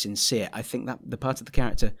character is sincere. I think that the part of the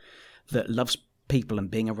character that loves people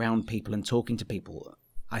and being around people and talking to people,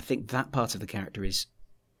 I think that part of the character is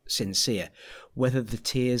sincere. Whether the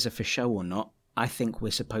tears are for show or not, I think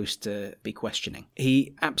we're supposed to be questioning.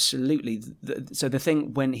 He absolutely... So the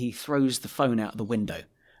thing when he throws the phone out of the window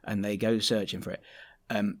and they go searching for it,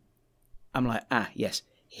 I'm like, yes,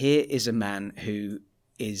 here is a man who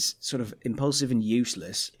is sort of impulsive and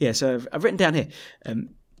useless. Yeah, so I've written down here,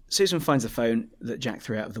 Susan finds the phone that Jack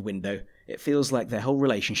threw out of the window. It feels like their whole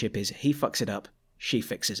relationship is he fucks it up, she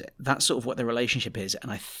fixes it. That's sort of what their relationship is,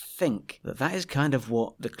 and I think that is kind of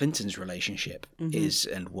what the Clintons' relationship is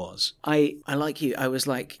and was. I like you, I was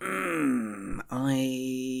like, I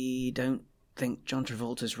don't think John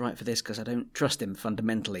Travolta's right for this because I don't trust him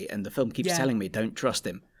fundamentally, and the film keeps telling me don't trust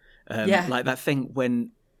him. Like that thing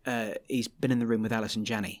when he's been in the room with Alison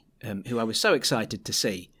Janney, who I was so excited to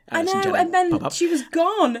see. Alison I know, Janney and then she was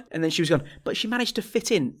gone. And then she was gone. But she managed to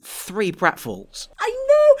fit in 3 pratfalls. I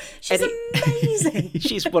know! She's amazing!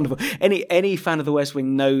 She's wonderful. Any fan of The West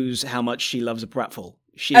Wing knows how much she loves a pratfall.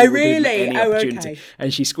 She oh, will really? Do any opportunity. Okay.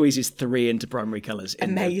 And she squeezes 3 into primary colours in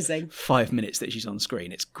amazing. the 5 minutes that she's on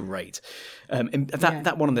screen. It's great.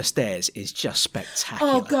 That one on the stairs is just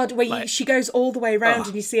spectacular. Oh, God, where she goes all the way around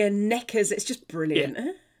and you see her knickers. It's just brilliant.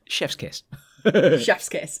 Yeah. Chef's kiss. Chef's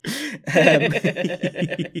kiss.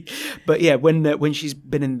 But yeah, when she's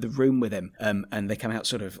been in the room with him and they come out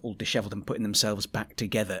sort of all dishevelled and putting themselves back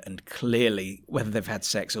together, and clearly whether they've had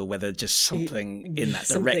sex or whether just something in that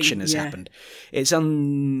direction has happened, it's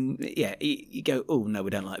you go, oh no, we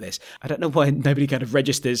don't like this. I don't know why nobody kind of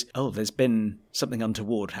registers, oh, there's been something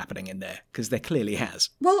untoward happening in there, because there clearly has.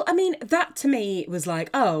 Well, I mean, that to me was like,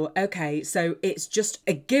 oh, okay, so it's just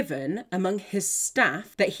a given among his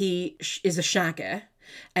staff that he is a shagger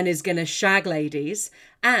and is going to shag ladies,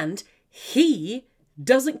 and he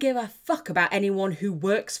doesn't give a fuck about anyone who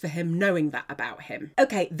works for him knowing that about him.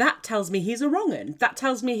 Okay, that tells me he's a wrong'un. That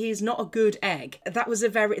tells me he's not a good egg. That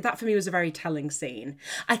for me was a very telling scene.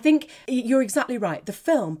 I think you're exactly right. The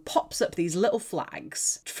film pops up these little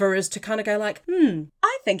flags for us to kind of go like,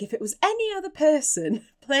 I think if it was any other person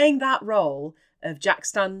playing that role of Jack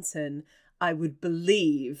Stanton, I would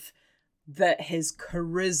believe that his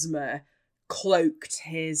charisma cloaked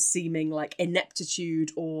his seeming like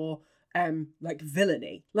ineptitude or like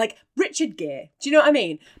villainy, like Richard Gere. Do you know what I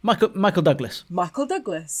mean? Michael Douglas. Michael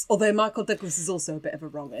Douglas. Although Michael Douglas is also a bit of a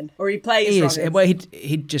wrong-un, or he plays wrong-uns. Well,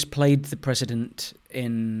 he'd just played the president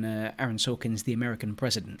in Aaron Sorkin's The American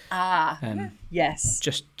President. Yes.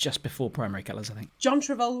 Just before Primary Colours, I think. John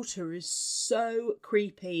Travolta is so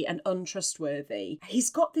creepy and untrustworthy. He's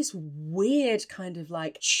got this weird kind of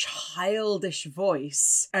like childish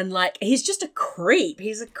voice, and like he's just a creep.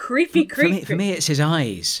 He's a creepy creep. For me, it's his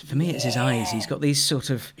eyes. For me, it's his eyes. He's got these sort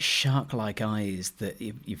of shark-like eyes that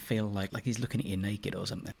you feel like he's looking at you naked or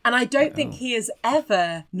something. And I don't think he has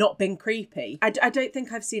ever not been creepy. I don't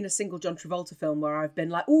think I've seen a single John Travolta film where I've been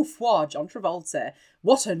like, oh, John Travolta,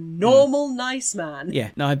 what a normal, nice man. Yeah,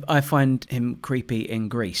 no, I find him creepy in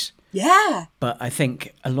Grease. Yeah. But I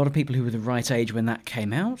think a lot of people who were the right age when that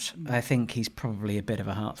came out, I think he's probably a bit of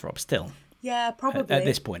a heartthrob still. Yeah, probably. At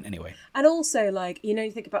this point, anyway. And also, like, you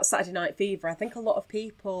think about Saturday Night Fever, I think a lot of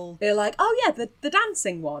people, they're like, oh yeah, the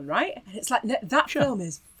dancing one, right? And it's like, no, that film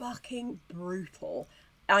is fucking brutal.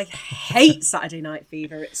 I hate Saturday Night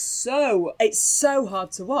Fever. It's so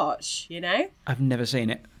hard to watch, I've never seen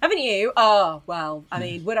it. Haven't you? Oh, well, I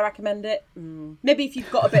mean, would I recommend it? Maybe if you've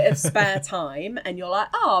got a bit of spare time and you're like,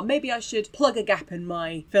 maybe I should plug a gap in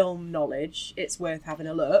my film knowledge, it's worth having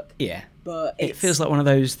a look. Yeah. But it feels like one of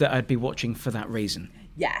those that I'd be watching for that reason.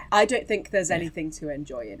 Yeah, I don't think there's anything to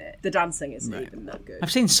enjoy in it. The dancing isn't even that good.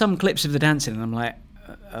 I've seen some clips of the dancing and I'm like,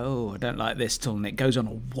 I don't like this at all, and it goes on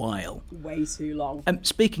a while. Way too long.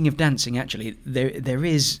 Speaking of dancing, actually, there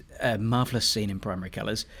is a marvellous scene in Primary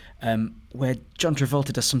Colours where John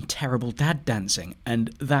Travolta does some terrible dad dancing, and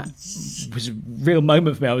that was a real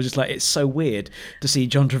moment for me. I was just like, it's so weird to see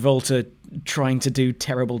John Travolta trying to do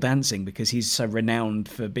terrible dancing because he's so renowned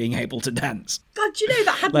for being able to dance. God,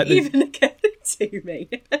 that hadn't even occurred to me.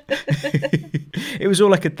 It was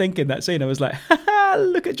all I could think in that scene. I was like,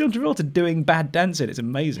 look at John Travolta doing bad dancing. It's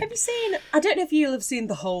amazing. Have you seen, I don't know if you'll have seen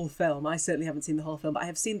the whole film. I certainly haven't seen the whole film, but I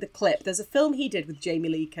have seen the clip. There's a film he did with Jamie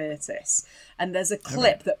Lee Curtis, and there's a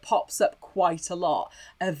clip that pops up quite a lot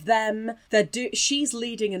of them. She's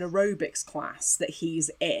leading an aerobics class that he's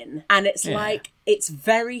in, and it's like, it's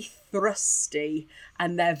very thrusty,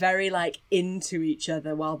 and they're very like into each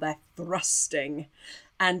other while they're thrusting.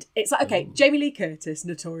 And it's like, okay, Jamie Lee Curtis,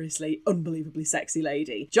 notoriously, unbelievably sexy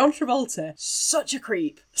lady. John Travolta, such a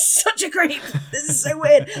creep. Such a creep. This is so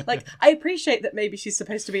weird. Like, I appreciate that maybe she's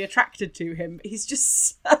supposed to be attracted to him, but he's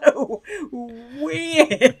just so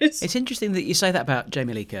weird. It's interesting that you say that about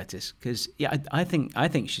Jamie Lee Curtis, because, I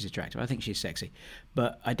think she's attractive. I think she's sexy.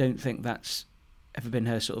 But I don't think that's ever been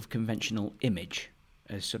her sort of conventional image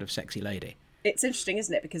as sort of sexy lady. It's interesting,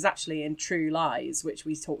 isn't it? Because actually in True Lies, which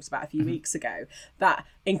we talked about a few weeks ago, that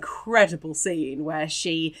incredible scene where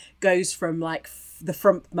she goes from like the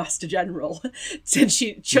frump master general and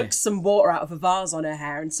she chucks some water out of a vase on her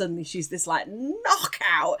hair and suddenly she's this like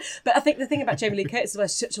knockout. But I think the thing about Jamie Lee Curtis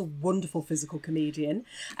is she's such a wonderful physical comedian,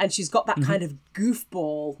 and she's got that kind of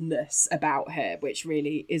goofballness about her, which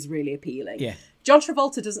really is really appealing. Yeah. John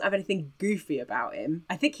Travolta doesn't have anything goofy about him.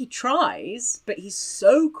 I think he tries, but he's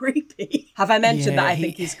so creepy. Have I mentioned that I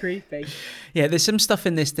think he's creepy? Yeah, there's some stuff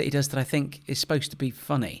in this that he does that I think is supposed to be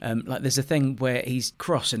funny. Like there's a thing where he's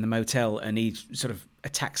cross in the motel and he sort of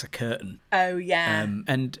attacks a curtain. Oh yeah.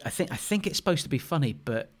 And I think it's supposed to be funny,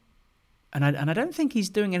 but and I don't think he's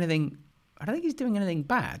doing anything. I don't think he's doing anything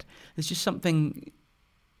bad. There's just something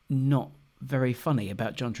not very funny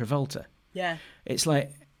about John Travolta. Yeah. It's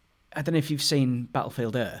like, I don't know if you've seen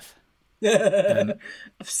Battlefield Earth. I've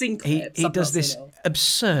seen clips. He does this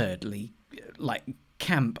absurdly, like,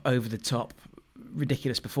 camp, over-the-top,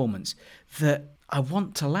 ridiculous performance that I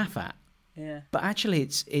want to laugh at. Yeah. But actually,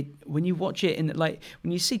 when you watch it,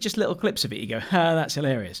 when you see just little clips of it, you go, that's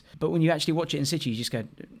hilarious. But when you actually watch it in situ, you just go,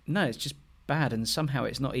 no, it's just bad, and somehow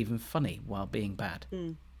it's not even funny while being bad.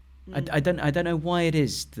 I don't know why it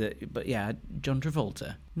is that, but yeah, John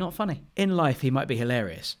Travolta, not funny. In life, he might be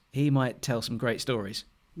hilarious. He might tell some great stories.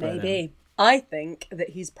 Maybe. I think that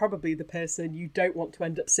he's probably the person you don't want to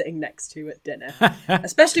end up sitting next to at dinner.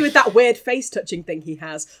 Especially with that weird face-touching thing he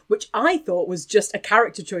has, which I thought was just a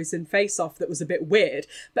character choice in Face Off that was a bit weird.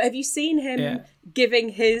 But have you seen him giving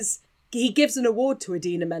he gives an award to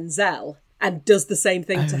Idina Menzel and does the same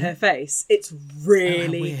thing to her face? It's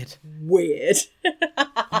really weird.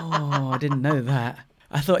 I didn't know that.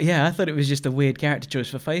 I thought it was just a weird character choice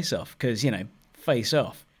for Face Off, because, Face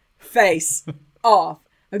Off. Face Off.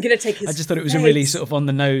 I'm going to take his I just thought it was a really sort of on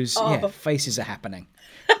the nose, faces are happening.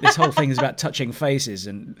 This whole thing is about touching faces,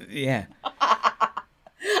 and I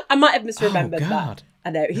might have misremembered that. I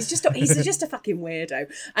know, he's just a fucking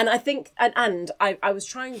weirdo. And I think, and I was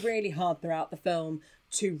trying really hard throughout the film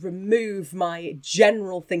to remove my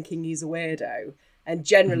general thinking he's a weirdo and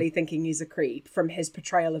generally thinking he's a creep from his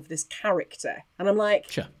portrayal of this character. And I'm like,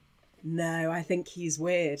 sure. No, I think he's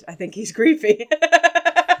weird. I think he's creepy.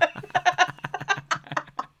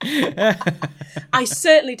 I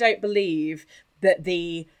certainly don't believe that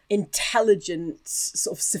the intelligent,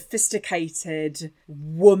 sort of sophisticated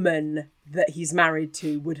woman that he's married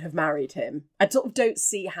to would have married him. I sort of don't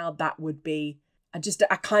see how that would be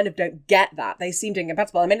I kind of don't get that. They seem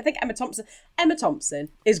incompatible. I mean, I think Emma Thompson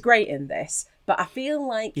is great in this, but I feel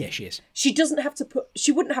like yeah, she is. She wouldn't have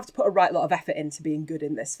to put a right lot of effort into being good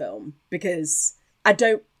in this film, because I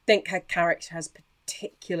don't think her character has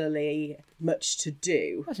particularly much to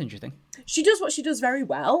do. That's interesting. She does what she does very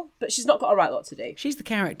well, but she's not got a right lot to do. She's the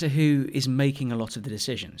character who is making a lot of the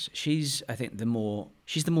decisions. She's, I think, the more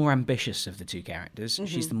ambitious of the two characters. Mm-hmm.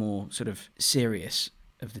 She's the more sort of serious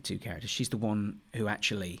of the two characters. She's the one who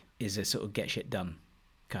actually is a sort of get shit done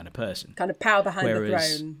kind of person. Kind of power behind the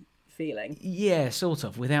throne feeling. Yeah, sort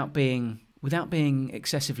of, without being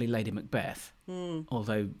excessively Lady Macbeth.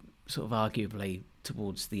 Although sort of arguably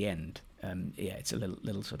towards the end, it's a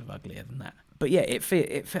little sort of uglier than that. But yeah,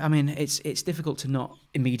 I mean, it's difficult to not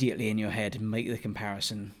immediately in your head make the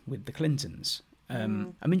comparison with the Clintons.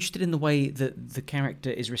 I'm interested in the way that the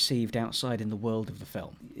character is received outside in the world of the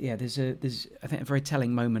film. Yeah, there's I think a very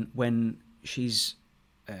telling moment when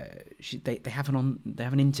they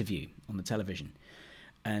have an interview on the television,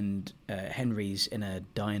 and Henry's in a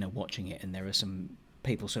diner watching it, and there are some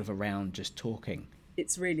people sort of around just talking.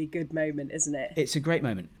 It's a really good moment, isn't it? It's a great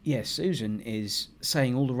moment. Yes, Susan is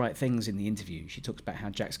saying all the right things in the interview. She talks about how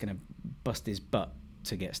Jack's going to bust his butt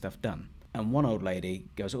to get stuff done. And one old lady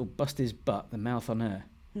goes, "Oh, bust his butt, the mouth on her."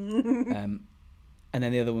 And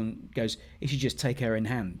then the other one goes, "He should just take her in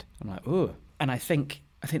hand." I'm like, "Oh." And I think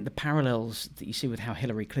the parallels that you see with how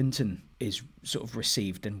Hillary Clinton is sort of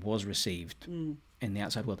received and was received in the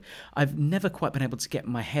outside world, I've never quite been able to get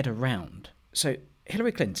my head around. So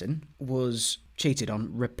Hillary Clinton was cheated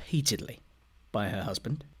on repeatedly by her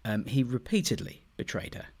husband. He repeatedly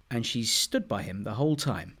betrayed her, and she stood by him the whole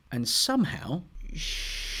time. And somehow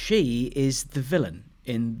she is the villain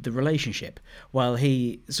in the relationship, while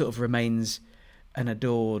he sort of remains an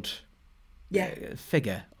adored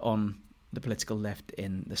figure on the political left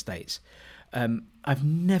in the States. I've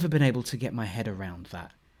never been able to get my head around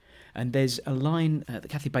that. And there's a line that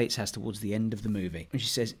Kathy Bates has towards the end of the movie, and she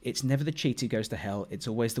says, "It's never the cheat who goes to hell, it's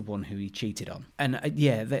always the one who he cheated on." And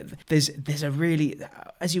there's a really,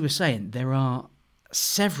 as you were saying, there are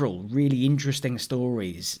several really interesting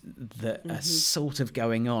stories that are sort of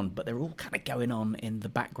going on, but they're all kind of going on in the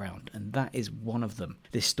background, and that is one of them.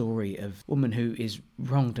 This story of a woman who is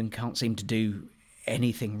wronged and can't seem to do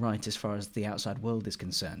anything right as far as the outside world is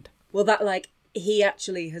concerned. Well, he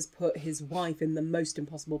actually has put his wife in the most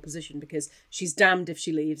impossible position, because she's damned if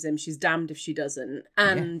she leaves him, she's damned if she doesn't.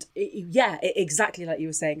 And exactly like you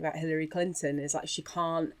were saying about Hillary Clinton, is like she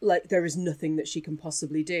can't, like there is nothing that she can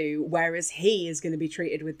possibly do, whereas he is going to be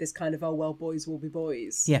treated with this kind of, oh, well, boys will be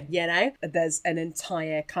boys. Yeah. You know? There's an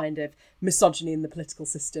entire kind of misogyny in the political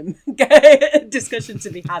system discussion to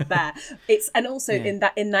be had there. And also in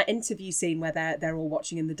that interview scene where they're all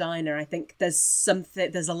watching in the diner, I think there's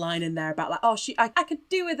a line in there about like, oh, I could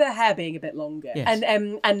do with her hair being a bit longer. Yes.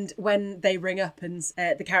 And when they ring up and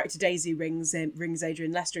the character Daisy rings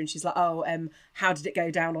Adrian Lester, and she's like, oh, how did it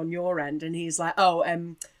go down on your end? And he's like, oh,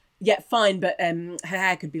 yeah, fine, but her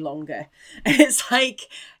hair could be longer. And it's like,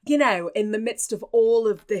 you know, in the midst of all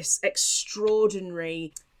of this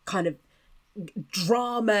extraordinary kind of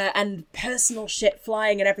drama and personal shit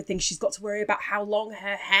flying and everything, she's got to worry about how long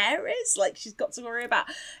her hair is. Like, she's got to worry about,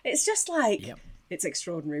 it's just like, It's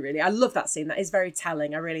extraordinary, really. I love that scene. That is very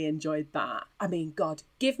telling. I really enjoyed that. I mean, God,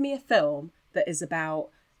 give me a film that is about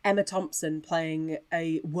Emma Thompson playing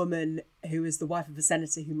a woman who is the wife of a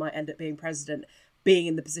senator who might end up being president, being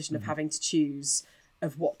in the position of having to choose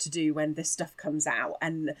of what to do when this stuff comes out.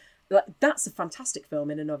 And like, that's a fantastic film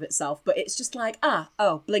in and of itself, but it's just like,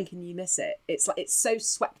 blink and you miss it. It's like, it's so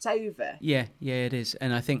swept over. Yeah, it is.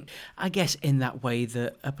 And I guess in that way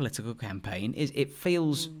that a political campaign is, it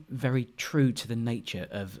feels very true to the nature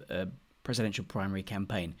of a presidential primary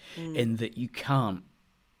campaign, in that you can't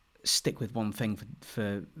stick with one thing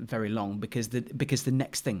for very long, because the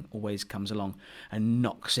next thing always comes along and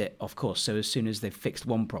knocks it off course. So as soon as they've fixed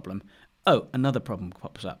one problem, another problem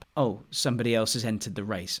pops up. Somebody else has entered the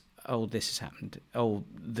race. This has happened.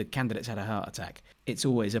 The candidate's had a heart attack. It's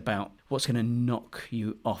always about what's going to knock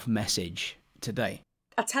you off message today.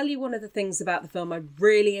 I'll tell you, one of the things about the film I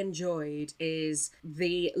really enjoyed is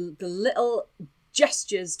the little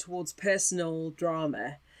gestures towards personal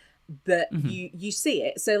drama that you see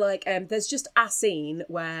it. So like there's just a scene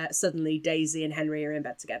where suddenly Daisy and Henry are in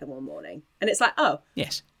bed together one morning, and it's like,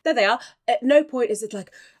 yes, there they are. At no point is it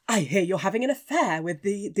like, I hear you're having an affair with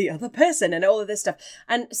the other person and all of this stuff.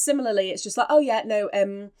 And similarly, it's just like,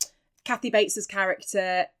 Kathy Bates's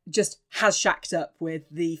character just has shacked up with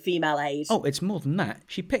the female aide. It's more than that.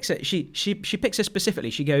 She picks it. She picks her specifically.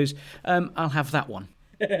 She goes, I'll have that one.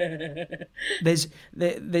 There's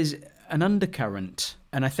an undercurrent,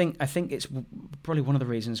 and I think it's probably one of the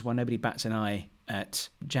reasons why nobody bats an eye at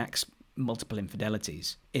Jack's multiple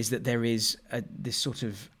infidelities, is that there is this sort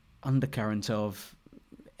of undercurrent of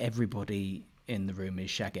everybody in the room is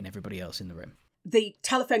shagging everybody else in the room. The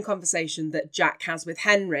telephone conversation that Jack has with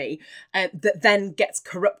Henry that then gets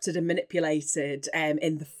corrupted and manipulated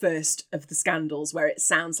in the first of the scandals, where it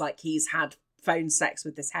sounds like he's had phone sex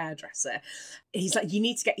with this hairdresser. He's like, you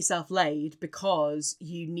need to get yourself laid because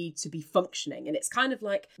you need to be functioning. And it's kind of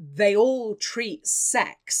like they all treat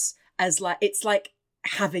sex as like, it's like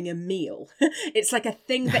having a meal. It's like a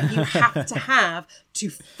thing that you have to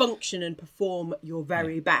function and perform your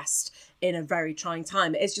very best in a very trying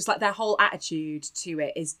time. It's just like their whole attitude to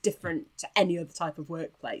it is different to any other type of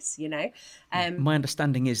workplace, you know? My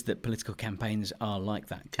understanding is that political campaigns are like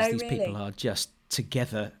that, because these people are just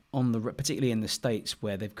together on the particularly in the States,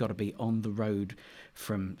 where they've got to be on the road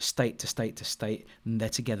from state to state to state, and they're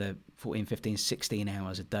together 14, 15, 16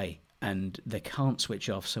 hours a day, and they can't switch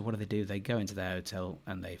off. So what do? They go into their hotel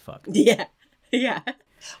and they fuck. Yeah.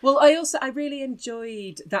 Well, I really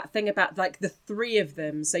enjoyed that thing about like the three of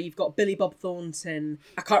them. So you've got Billy Bob Thornton,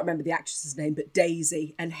 I can't remember the actress's name, but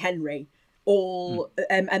Daisy and Henry,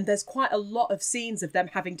 and there's quite a lot of scenes of them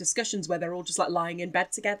having discussions where they're all just like lying in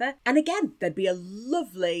bed together. And again, there'd be a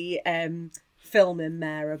lovely film in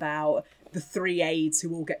there about the three aides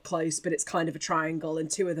who all get close, but it's kind of a triangle, and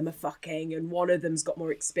two of them are fucking, and one of them's got more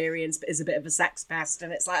experience but is a bit of a sex pest,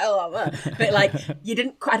 and it's like, but like I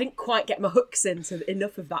didn't quite get my hooks into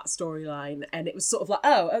enough of that storyline, and it was sort of like,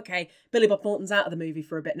 oh, okay, Billy Bob Thornton's out of the movie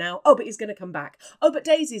for a bit now, oh, but he's going to come back, oh, but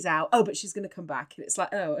Daisy's out, oh, but she's going to come back, and it's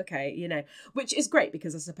like, oh, okay, you know, which is great,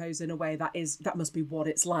 because I suppose in a way that must be what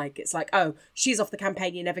it's like. It's like, oh, she's off the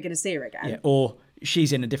campaign, you're never going to see her again. Yeah, or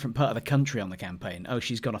she's in a different part of the country on the campaign. Oh,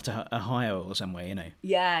 she's gone off to Ohio or somewhere, you know.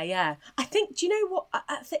 Yeah. I think, do you know what?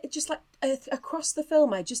 I think just like across the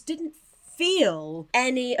film, I just didn't feel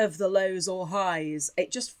any of the lows or highs.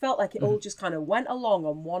 It just felt like it all just kind of went along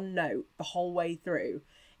on one note the whole way through.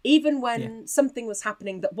 Even when something was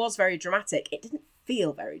happening that was very dramatic, it didn't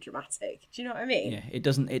feel very dramatic. Do you know what I mean? Yeah, it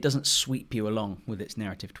doesn't sweep you along with its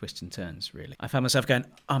narrative twists and turns, really. I found myself going,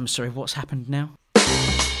 I'm sorry, what's happened now?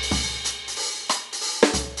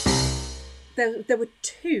 There were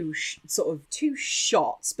two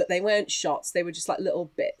shots, but they weren't shots. They were just like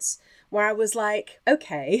little bits where I was like,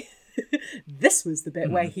 okay, this was the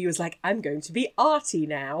bit where he was like, I'm going to be arty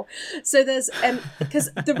now. So there's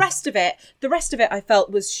because the rest of it I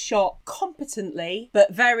felt was shot competently,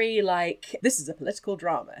 but very like, this is a political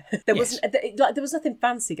drama. There wasn't like, there was nothing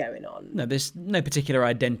fancy going on. No, there's no particular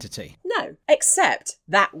identity. No, except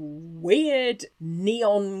that weird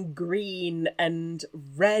neon green and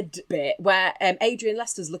red bit where Adrian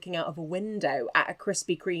Lester's looking out of a window at a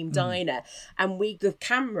Krispy Kreme diner, and the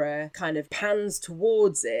camera kind of pans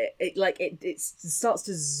towards it. It starts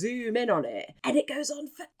to zoom in on it, and it goes on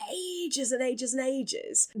for ages and ages and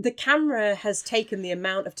ages. The camera has taken the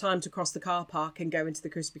amount of time to cross the car park and go into the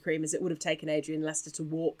Krispy Kreme as it would have taken Adrian Lester to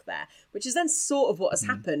walk there, which is then sort of what has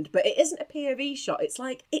happened, but it isn't a POV shot. It's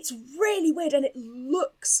like, it's really weird, and it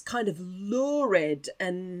looks kind of lurid,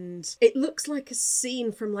 and it looks like a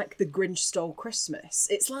scene from like The Grinch Stole Christmas.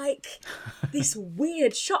 It's like this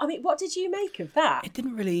weird shot. I mean, what did you make of that? It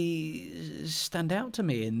didn't really stand out to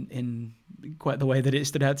me in quite the way that it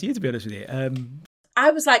stood out to you, to be honest with you. I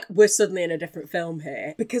was like, we're suddenly in a different film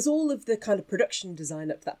here, because all of the kind of production design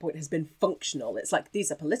up to that point has been functional. It's like,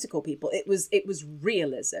 these are political people. It was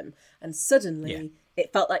realism, and suddenly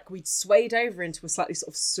it felt like we'd swayed over into a slightly sort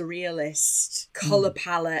of surrealist colour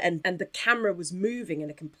palette, and the camera was moving in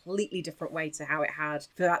a completely different way to how it had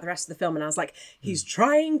throughout the rest of the film. And I was like, he's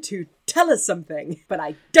trying to tell us something, but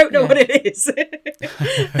I don't know what it is.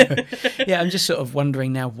 Yeah, I'm just sort of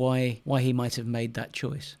wondering now why he might have made that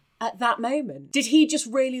choice. At that moment, did he just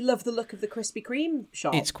really love the look of the Krispy Kreme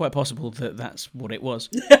shop? It's quite possible that that's what it was.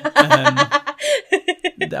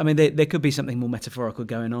 I mean, there could be something more metaphorical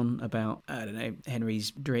going on about, I don't know,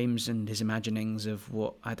 Henry's dreams and his imaginings of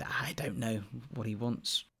what, I don't know, what he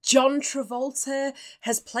wants. John Travolta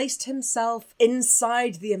has placed himself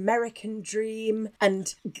inside the American dream,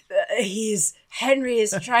 and Henry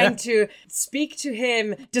is trying to speak to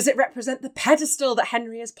him. Does it represent the pedestal that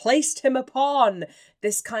Henry has placed him upon?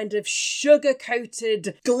 This kind of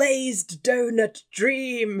sugar-coated, glazed donut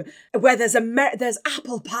dream where there's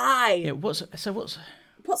apple pie. Yeah, what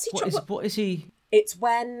is he? It's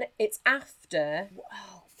when it's after.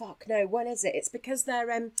 Oh, fuck, no, when is it? It's because they're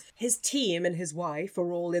his team and his wife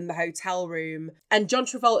are all in the hotel room, and John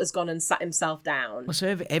Travolta's gone and sat himself down. Well,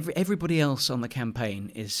 so everybody else on the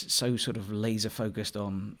campaign is so sort of laser focused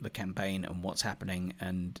on the campaign and what's happening,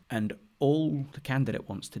 and all the candidate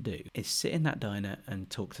wants to do is sit in that diner and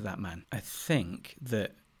talk to that man. I think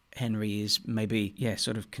that Henry is maybe,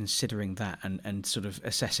 sort of considering that and sort of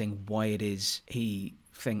assessing why it is he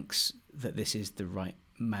thinks that this is the right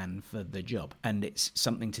man for the job, and it's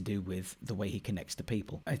something to do with the way he connects to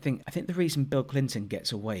people. I think the reason Bill Clinton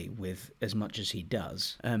gets away with as much as he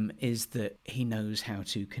does is that he knows how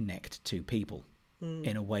to connect to people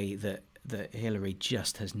in a way that Hillary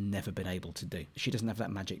just has never been able to do. She doesn't have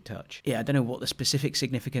that magic touch. Yeah, I don't know what the specific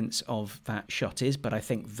significance of that shot is, but I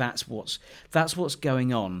think that's what's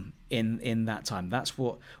going on in that time. That's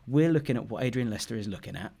what we're looking at, what Adrian Lester is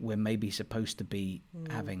looking at. We're maybe supposed to be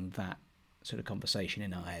having that sort of conversation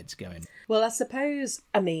in our heads going. Well, I suppose,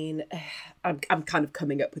 I mean, I'm kind of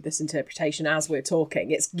coming up with this interpretation as we're talking.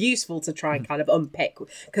 It's useful to try and kind of unpick,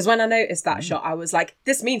 because when I noticed that shot, I was like,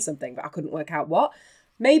 this means something, but I couldn't work out what.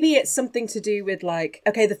 Maybe it's something to do with like,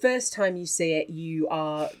 okay, the first time you see it, you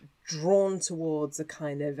are drawn towards a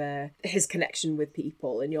kind of his connection with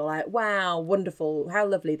people, and you're like, wow, wonderful, how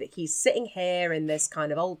lovely that he's sitting here in this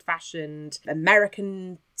kind of old-fashioned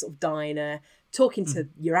American sort of diner talking to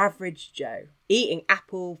your average Joe, eating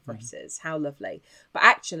apple fritters, how lovely. But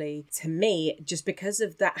actually, to me, just because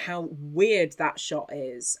of that, how weird that shot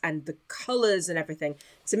is and the colours and everything,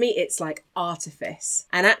 to me, it's like artifice.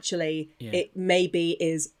 And actually, it maybe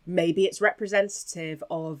it's representative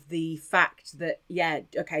of the fact that,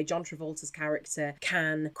 John Travolta's character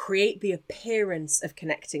can create the appearance of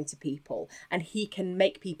connecting to people, and he can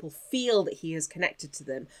make people feel that he is connected to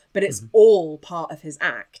them, but it's all part of his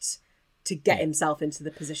act to get himself into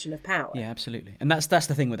the position of power. Yeah, absolutely. And that's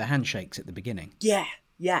the thing with the handshakes at the beginning. Yeah,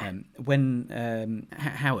 yeah. When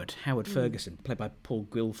Howard Ferguson, played by Paul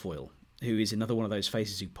Guilfoyle, who is another one of those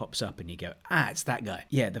faces who pops up and you go, it's that guy.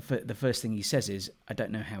 Yeah, the first thing he says is, I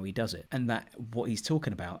don't know how he does it. And that what he's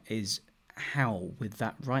talking about is how, with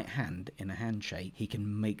that right hand in a handshake, he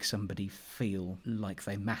can make somebody feel like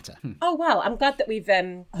they matter. Oh, well, I'm glad that we've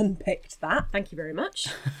unpicked that. Thank you very much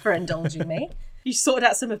for indulging me. You sorted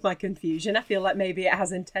out some of my confusion. I feel like maybe it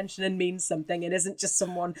has intention and means something and isn't just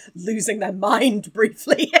someone losing their mind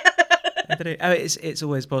briefly. I don't know. It's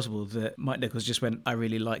always possible that Mike Nichols just went, I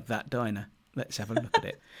really like that diner. Let's have a look at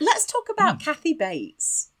it. Let's talk about Kathy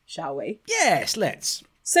Bates, shall we? Yes, let's.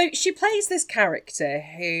 So she plays this character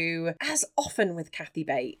who, as often with Kathy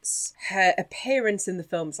Bates, her appearance in the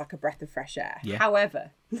film is like a breath of fresh air. Yeah. However...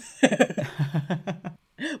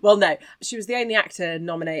 Well, no, she was the only actor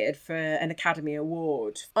nominated for an Academy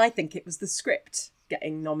Award. I think it was the script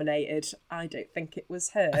getting nominated. I don't think it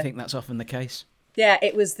was her. I think that's often the case. Yeah,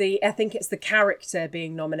 I think it's the character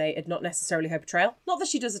being nominated, not necessarily her portrayal. Not that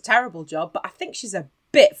she does a terrible job, but I think she's a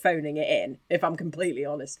bit phoning it in, if I'm completely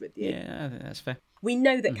honest with you. Yeah, I think that's fair. We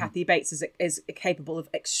know that Kathy Bates is capable of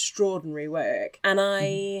extraordinary work, and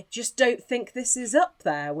I just don't think this is up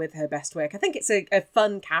there with her best work. I think it's a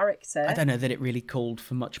fun character. I don't know that it really called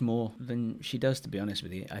for much more than she does, to be honest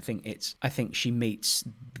with you. I think she meets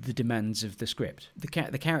the demands of the script. The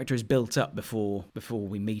character is built up before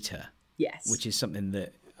we meet her. Yes. Which is something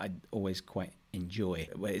that I always quite enjoy.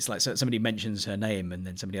 Where it's like somebody mentions her name and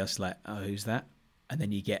then somebody else is like, oh, who's that? And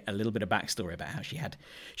then you get a little bit of backstory about how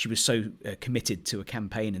she was so committed to a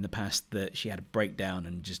campaign in the past that she had a breakdown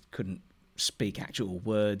and just couldn't speak actual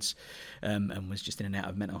words, and was just in and out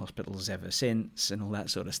of mental hospitals ever since, and all that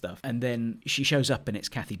sort of stuff. And then she shows up and it's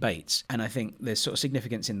Kathy Bates, and I think there's sort of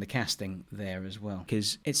significance in the casting there as well,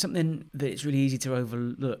 because it's something that it's really easy to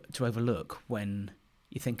overlook when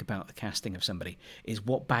you think about the casting of somebody, is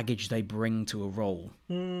what baggage they bring to a role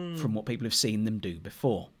from what people have seen them do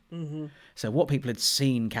before. Mm-hmm. So what people had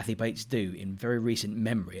seen Kathy Bates do in very recent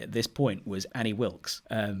memory at this point was Annie Wilkes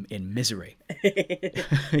in Misery.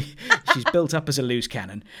 She's built up as a loose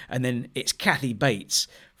cannon, and then it's Kathy Bates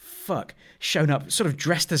shown up sort of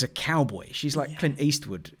dressed as a cowboy. She's like Clint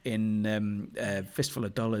Eastwood in Fistful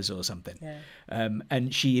of Dollars or something. Yeah.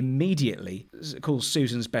 And she immediately calls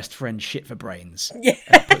Susan's best friend shit for brains. Yeah.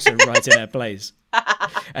 And puts her right in her place.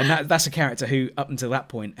 And that's a character who, up until that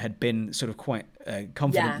point, had been sort of quite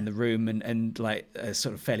confident in the room and like a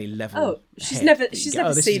sort of fairly level. Oh, she's never seen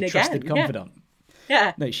again. This is a trusted confidant.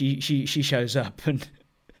 Yeah. No, she shows up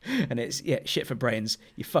and it's shit for brains.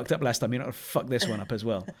 You fucked up last time. You're not gonna fuck this one up as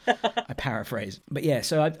well. I paraphrase, but yeah.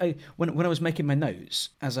 So I when I was making my notes,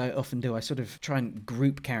 as I often do, I sort of try and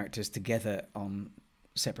group characters together on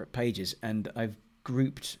separate pages, and I've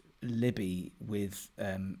grouped Libby with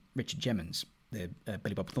Richard Jemmons. the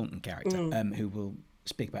Billy Bob Thornton character, who will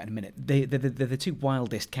speak about in a minute. They're the two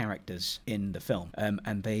wildest characters in the film,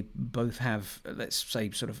 and they both have, let's say,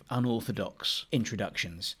 sort of unorthodox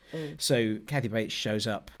introductions. So Kathy Bates shows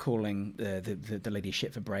up calling the lady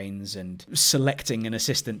shit for brains and selecting an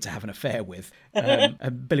assistant to have an affair with.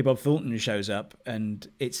 Billy Bob Thornton shows up, and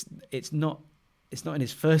it's not in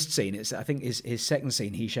his first scene. It's, I think, his second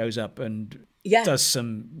scene. He shows up and does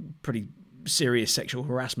some pretty serious sexual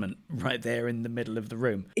harassment right there in the middle of the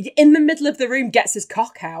room. In the middle of the room, gets his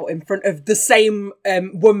cock out in front of the same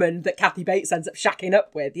woman that Kathy Bates ends up shacking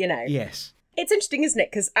up with, you know? Yes. It's interesting, isn't it?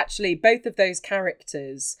 Because actually both of those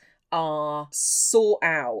characters are sought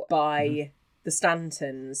out by the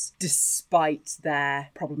Stantons despite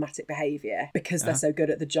their problematic behaviour because they're so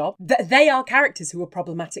good at the job. They are characters who are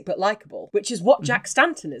problematic but likeable, which is what Jack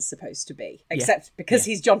Stanton is supposed to be. Except because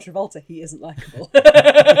he's John Travolta, he isn't likeable.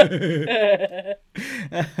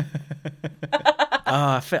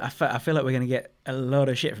 I feel like we're going to get a lot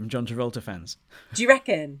of shit from John Travolta fans. Do you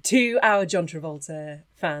reckon? To our John Travolta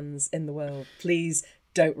fans in the world, please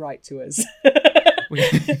don't write to us.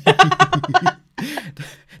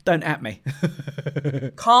 Don't at me.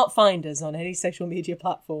 Can't find us on any social media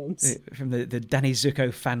platforms. From the Danny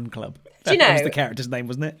Zuko fan club. Do you know? That was the character's name,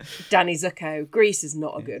 wasn't it? Danny Zuko. Grease is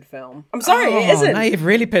not a good film. I'm sorry, it isn't. Now you've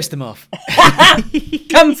really pissed him off.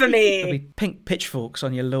 Come for me. There'll be pink pitchforks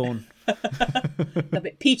on your lawn. A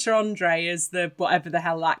bit Peter Andre as the whatever the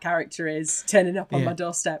hell that character is turning up on my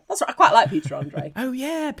doorstep. That's right. I quite like Peter Andre. Oh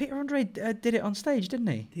yeah, Peter Andre did it on stage, didn't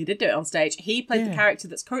he? He did do it on stage. He played the character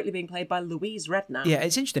that's currently being played by Louise Redknapp. Yeah,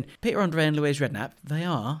 it's interesting. Peter Andre and Louise Redknapp, they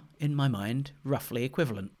are, in my mind, roughly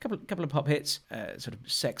equivalent. Couple of pop hits, sort of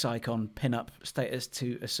sex icon pin-up status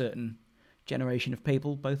to a certain generation of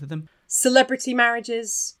people, both of them. Celebrity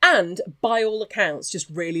marriages, and by all accounts, just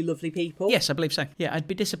really lovely people. Yes, I believe so. Yeah, I'd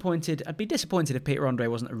be disappointed if Peter Andre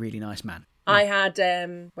wasn't a really nice man. I had,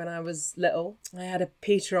 when I was little, I had a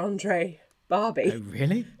Peter Andre Barbie. Oh,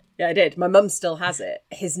 really? Yeah, I did. My mum still has it.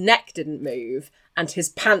 His neck didn't move, and his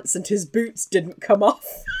pants and his boots didn't come off.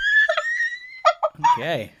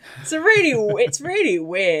 Okay. It's really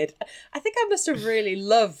weird. I think I must have really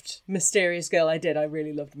loved Mysterious Girl. I did. I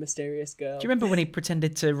really loved Mysterious Girl. Do you remember when he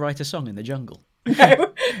pretended to write a song in the jungle?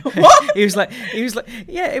 No. What? he was like,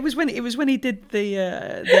 yeah. It was when he did the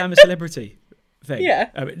I'm a Celebrity thing.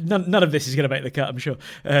 Yeah. I mean, none of this is going to make the cut, I'm sure.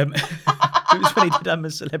 It was when he did I'm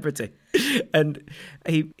a Celebrity, and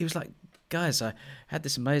he was like, guys, I had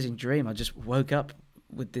this amazing dream. I just woke up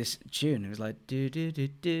with this tune. It was like do do do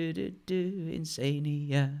do do do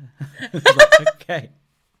Insania. I was like, okay.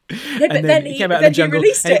 Yeah, but then he came out of the jungle,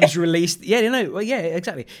 released it. And it was released. Yeah, well, yeah,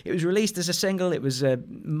 exactly. It was released as a single. It was a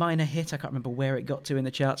minor hit. I can't remember where it got to in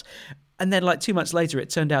the charts. And then, like 2 months later, it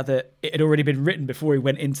turned out that it had already been written before he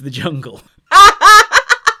went into the jungle.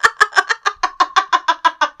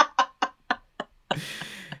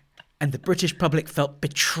 And the British public felt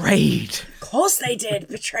betrayed. Of course they did,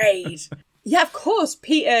 betrayed. Yeah, of course,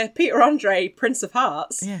 Peter Andre, Prince of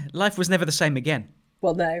Hearts. Yeah, life was never the same again.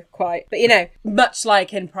 Well, no, quite. But, you know, much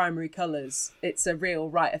like in Primary Colours, it's a real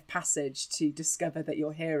rite of passage to discover that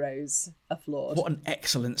your heroes are flawed. What an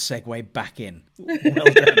excellent segue back in. Well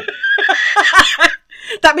done.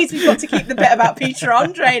 That means we've got to keep the bit about Peter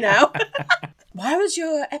Andre now. Why was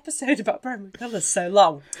your episode about Primary Colours so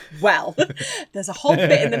long? Well, there's a whole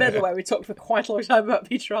bit in the middle where we talked for quite a long time about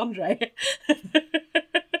Peter Andre.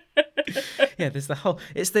 Yeah, there's the whole.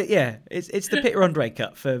 It's the Peter Andre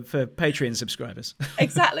cut for Patreon subscribers.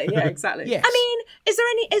 Exactly. Yeah, exactly. Yes. I mean,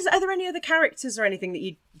 are there any other characters or anything that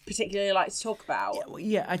you'd particularly like to talk about?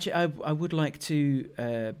 Yeah, actually, I would like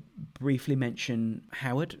to briefly mention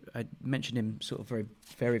Howard. I mentioned him sort of very,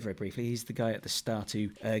 very, very briefly. He's the guy at the start who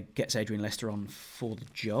gets Adrian Lester on for the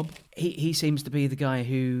job. He seems to be the guy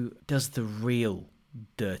who does the real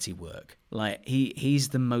dirty work. Like he's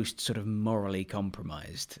the most sort of morally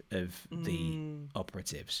compromised of the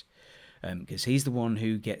operatives, because he's the one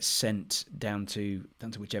who gets sent down to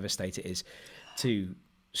whichever state it is to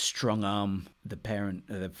strong arm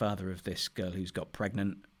the father of this girl who's got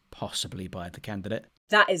pregnant, possibly by the candidate.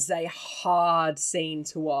 That is a hard scene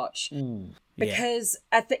to watch. Ooh, because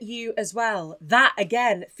you as well, that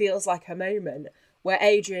again feels like a moment where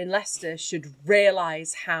Adrian Lester should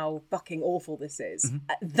realise how fucking awful this is.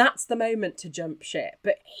 Mm-hmm. That's the moment to jump ship,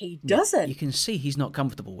 but he doesn't. You can see he's not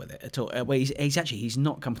comfortable with it at all. Well, he's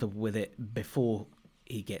not comfortable with it before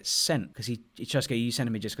he gets sent because he tries to go, you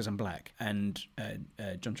sending me just because I'm black? And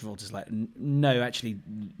John Travolta's like, no, actually,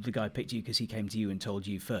 the guy picked you because he came to you and told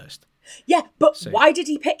you first. Yeah, but why did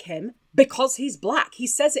he pick him? Because he's black. He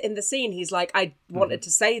says it in the scene. He's like, I wanted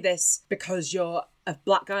to say this because you're a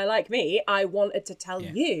black guy like me. I wanted to tell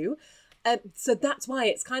you. So that's why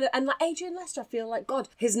it's kind of... And like Adrian Lester, I feel like, God,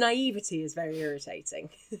 his naivety is very irritating.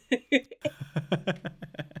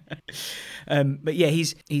 But yeah,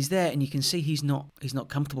 he's there, and you can see he's not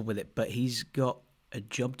comfortable with it, but he's got a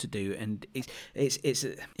job to do, and it's if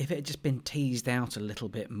it had just been teased out a little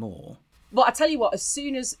bit more. Well, I tell you what, as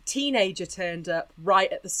soon as Teenager turned up right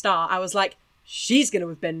at the start, I was like, she's going to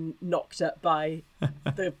have been knocked up by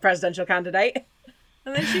the presidential candidate.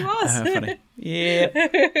 And then she was. Funny. Yeah.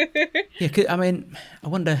 Yeah, I mean, I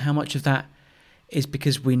wonder how much of that is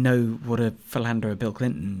because we know what a philanderer Bill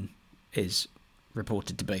Clinton is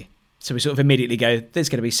reported to be. So we sort of immediately go, there's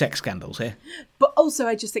going to be sex scandals here. But also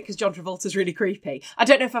I just think because John Travolta's really creepy. I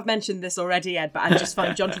don't know if I've mentioned this already, Ed, but I just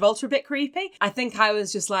find John Travolta a bit creepy. I think I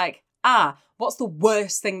was just like, what's the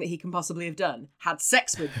worst thing that he can possibly have done? Had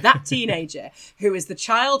sex with that teenager who is the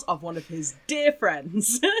child of one of his dear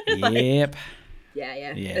friends. Yep.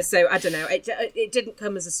 Yeah. So I don't know. It didn't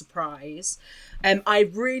come as a surprise. I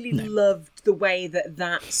really loved the way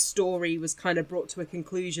that story was kind of brought to a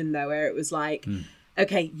conclusion, though, where it was like,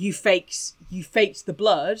 okay, you faked the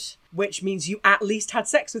blood, which means you at least had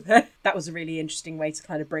sex with her. That was a really interesting way to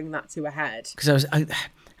kind of bring that to a head. Because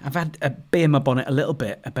I've had a bee in my bonnet a little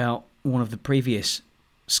bit about one of the previous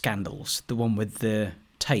scandals, the one with the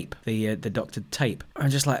tape, the doctored tape. I'm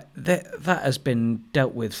just like, that has been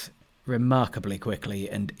dealt with remarkably quickly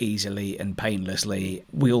and easily and painlessly.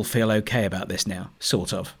 We all feel okay about this now,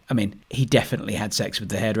 sort of. I mean, he definitely had sex with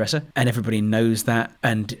the hairdresser, and everybody knows that,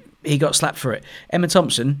 and he got slapped for it. Emma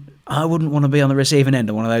Thompson, I wouldn't want to be on the receiving end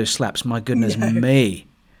of one of those slaps. My goodness me.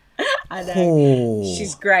 I know.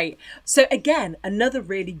 She's great. So again, another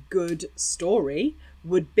really good story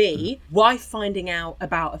would be wife finding out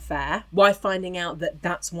about affair, wife finding out that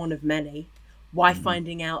that's one of many, wife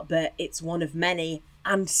finding out that it's one of many,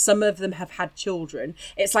 and some of them have had children.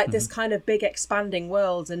 It's like this kind of big expanding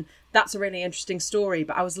world, and that's a really interesting story.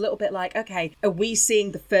 But I was a little bit like, okay, are we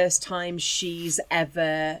seeing the first time she's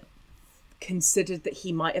ever considered that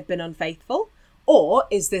he might have been unfaithful? Or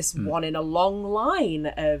is this one in a long line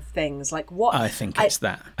of things? Like what? I think it's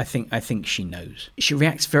that. I think she knows. She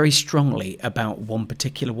reacts very strongly about one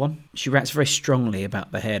particular one. She reacts very strongly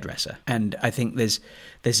about the hairdresser, and I think there's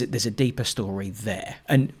a deeper story there.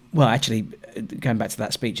 And well, actually, going back to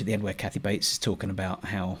that speech at the end where Kathy Bates is talking about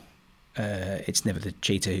how it's never the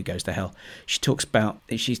cheater who goes to hell. She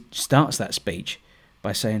starts that speech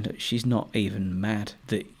by saying that she's not even mad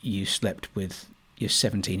that you slept with your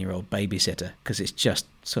 17-year-old babysitter, because it's just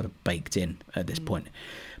sort of baked in at this point.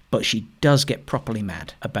 But she does get properly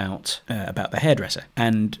mad about the hairdresser,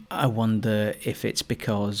 and I wonder if it's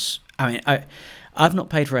because I've not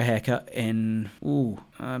paid for a haircut in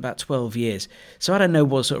about 12 years, so I don't know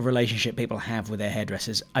what sort of relationship people have with their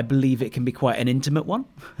hairdressers. I believe it can be quite an intimate one.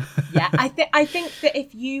 Yeah, I think that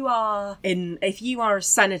if you are a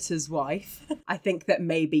senator's wife, I think that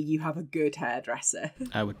maybe you have a good hairdresser.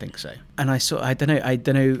 I would think so. And I don't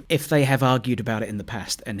know if they have argued about it in the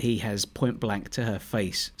past, and he has point blank to her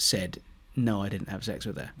face said, no, I didn't have sex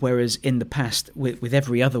with her. Whereas in the past, with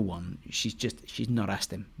every other one, she's not asked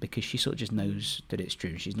him, because she sort of just knows that it's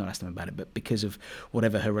true. She's not asked him about it, but because of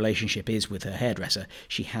whatever her relationship is with her hairdresser,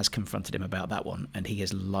 she has confronted him about that one, and he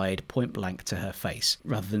has lied point blank to her face,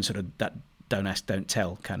 rather than sort of that don't ask, don't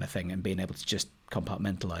tell kind of thing, and being able to just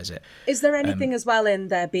compartmentalize it. Is there anything as well in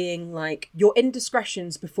there being like your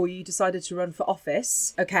indiscretions before you decided to run for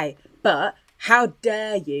office? Okay, but how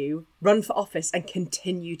dare you run for office and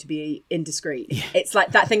continue to be indiscreet? Yeah. It's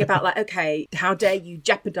like that thing about like, okay, how dare you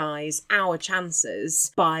jeopardize our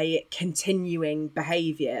chances by continuing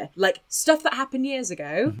behaviour? Like stuff that happened years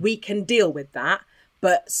ago, we can deal with that.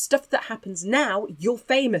 But stuff that happens now, you're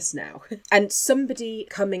famous now. And somebody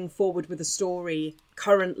coming forward with a story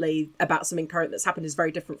currently about something current that's happened is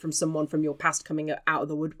very different from someone from your past coming out of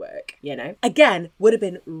the woodwork, you know? Again, would have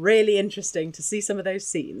been really interesting to see some of those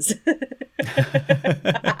scenes.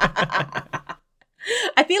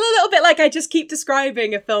 I feel a little bit like I just keep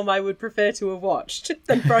describing a film I would prefer to have watched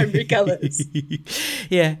than Primary Colours.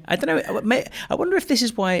 Yeah, I don't know. I wonder if this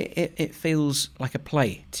is why it feels like a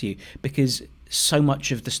play to you, because so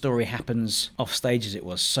much of the story happens off stage, as it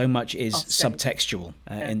was. So much is subtextual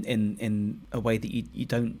in a way that you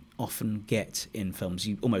don't often get in films.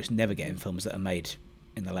 You almost never get in films that are made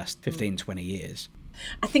in the last 15, 20 years.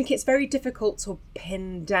 I think it's very difficult to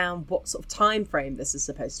pin down what sort of time frame this is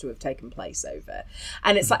supposed to have taken place over.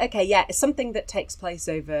 And it's like, okay, yeah, it's something that takes place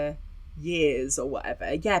over years or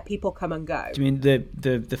whatever. Yeah, people come and go. Do you mean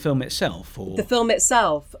the film itself, or the film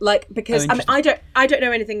itself? Like, because I don't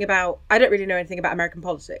know anything about. I don't really know anything about American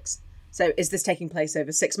politics. So is this taking place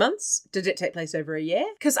over 6 months? Did it take place over a year?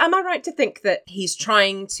 Because am I right to think that he's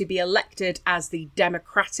trying to be elected as the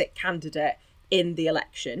Democratic candidate in the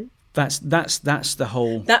election? That's the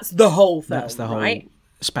whole. That's the whole film. That's the whole right?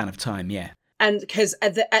 span of time. Yeah. And because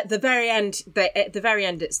at the very end,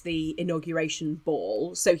 it's the inauguration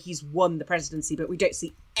ball. So he's won the presidency, but we don't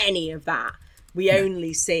see any of that. We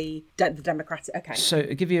only see the Democratic. Okay. So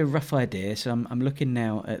to give you a rough idea, so I'm looking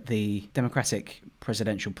now at the Democratic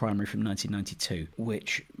presidential primary from 1992,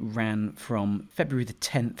 which ran from February the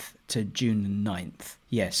 10th to June the 9th.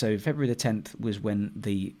 Yeah, so February the 10th was when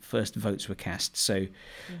the first votes were cast. So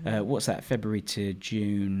what's that? February to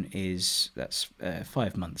June that's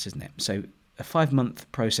 5 months, isn't it? So a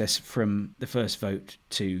 5-month process from the first vote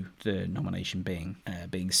to the nomination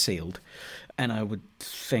being sealed. And I would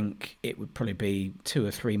think it would probably be 2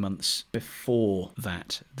 or 3 months before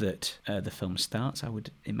that the film starts, I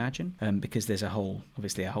would imagine, because there's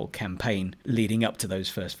obviously a whole campaign leading up to those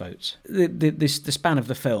first votes. The span of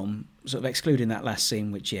the film, sort of excluding that last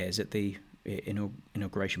scene, which is at the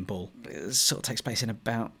inauguration ball, sort of takes place in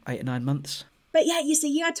about 8 or 9 months. But yeah, you see,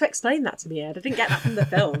 you had to explain that to me, Ed. I didn't get that from the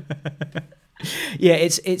film. Yeah,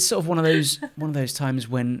 it's sort of one of those times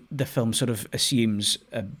when the film sort of assumes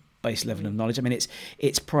a base level of knowledge. I mean,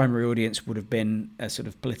 its primary audience would have been a sort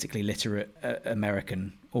of politically literate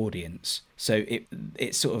American audience, so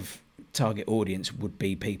its sort of target audience would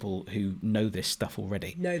be people who know this stuff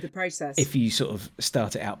already, know the process. If you sort of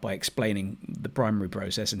start it out by explaining the primary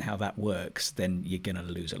process and how that works, then you're going to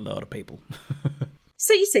lose a lot of people.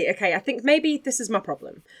 So you see, okay, I think maybe this is my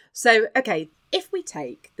problem. So, okay, if we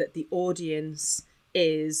take that the audience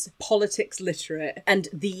is politics literate and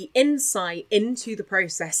the insight into the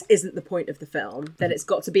process isn't the point of the film, then it's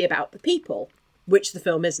got to be about the people, which the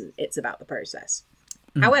film isn't. It's about the process.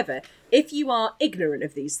 However, if you are ignorant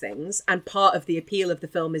of these things and part of the appeal of the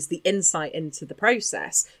film is the insight into the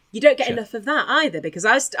process, you don't get enough of that either, because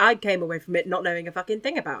I came away from it not knowing a fucking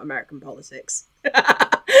thing about American politics.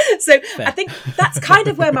 So fair. I think that's kind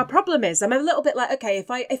of where my problem is. I'm a little bit like, okay,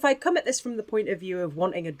 if I come at this from the point of view of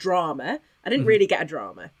wanting a drama, I didn't really get a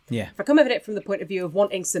drama. Yeah. If I come at it from the point of view of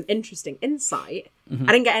wanting some interesting insight,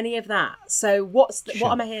 I didn't get any of that. So what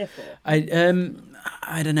am I here for? I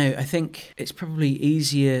don't know. I think it's probably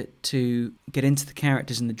easier to get into the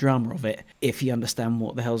characters and the drama of it if you understand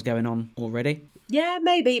what the hell's going on already. Yeah,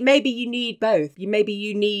 maybe you need both. Maybe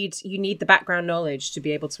you need the background knowledge to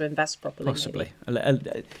be able to invest properly. Possibly,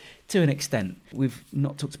 to an extent. We've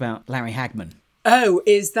not talked about Larry Hagman. Oh,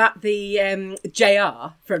 is that the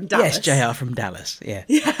JR from Dallas? Yes, JR from Dallas. Yeah.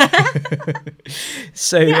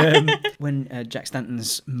 So when Jack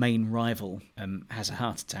Stanton's main rival has a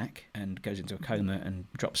heart attack and goes into a coma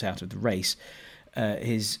and drops out of the race,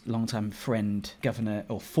 his longtime friend,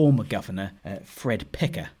 former governor, Fred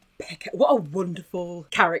Picker. What a wonderful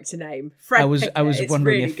character name. Fred Picker. I was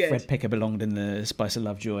wondering really if good. Fred Picker belonged in the Spice of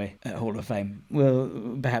Lovejoy Hall of Fame.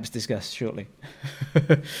 We'll perhaps discuss shortly.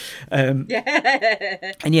 And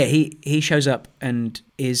yeah, he shows up and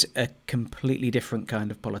is a completely different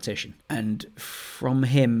kind of politician. And from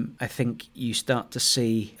him, I think you start to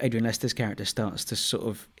see Adrian Lester's character starts to sort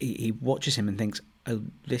of he watches him and thinks, oh,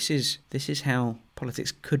 this is how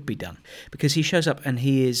politics could be done. Because he shows up and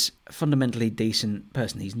he is a fundamentally decent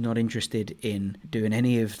person. He's not interested in doing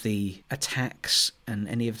any of the attacks and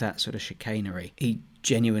any of that sort of chicanery. He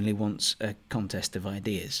genuinely wants a contest of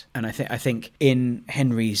ideas. And I think in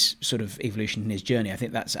Henry's sort of evolution in his journey, I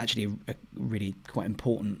think that's actually a really quite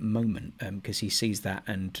important moment, because he sees that,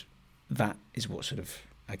 and that is what sort of,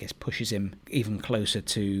 I guess, pushes him even closer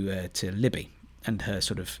to Libby and her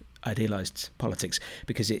sort of idealised politics,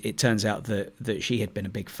 because it turns out that she had been a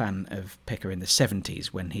big fan of Picker in the 70s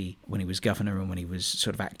when he was governor and when he was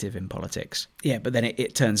sort of active in politics. Yeah, but then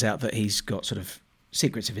it turns out that he's got sort of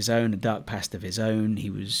secrets of his own, a dark past of his own. He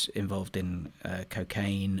was involved in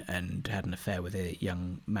cocaine and had an affair with a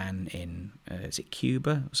young man in, is it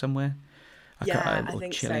Cuba or somewhere? Or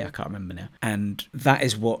think Chile, so. I can't remember now. And that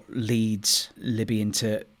is what leads Libby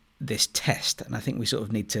into this test, and I think we sort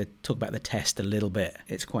of need to talk about the test a little bit.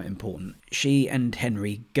 It's quite important. She and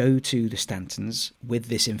Henry go to the Stantons with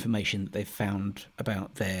this information that they've found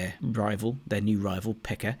about their new rival,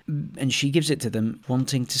 Picker, and she gives it to them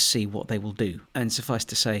wanting to see what they will do. And suffice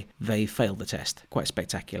to say, they fail the test quite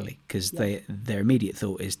spectacularly, because their immediate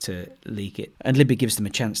thought is to leak it. And Libby gives them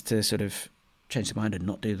a chance to sort of change their mind and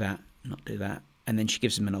not do that. And then she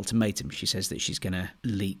gives them an ultimatum. She says that she's going to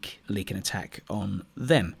leak an attack on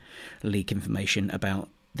them, leak information about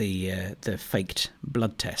the faked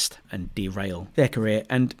blood test and derail their career.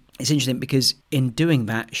 And it's interesting because in doing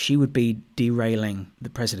that, she would be derailing the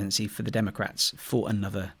presidency for the Democrats for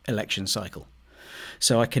another election cycle.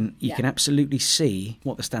 So you can absolutely see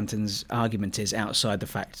what the Stantons' argument is outside the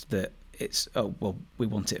fact that it's, oh, well, we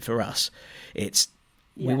want it for us.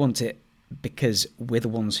 We want it because we're the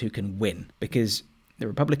ones who can win. Because the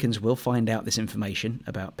Republicans will find out this information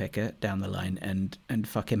about Picker down the line and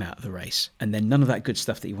fuck him out of the race. And then none of that good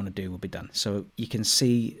stuff that you want to do will be done. So you can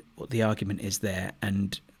see what the argument is there,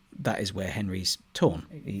 and that is where Henry's torn.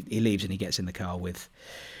 He leaves and he gets in the car with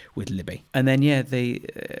Libby. And then, he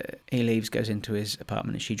leaves, goes into his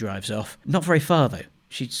apartment, and she drives off. Not very far, though.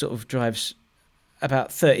 She sort of drives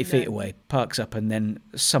about 30 feet away, parks up, and then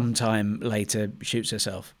sometime later shoots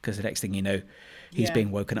herself, because the next thing you know, he's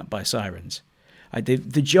being woken up by sirens.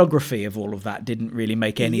 The geography of all of that didn't really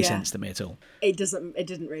make any sense to me at all. It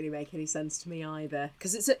didn't really make any sense to me either,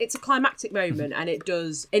 because it's a climactic moment, and it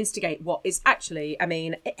does instigate what is actually, I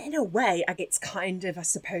mean, in a way, it's kind of, I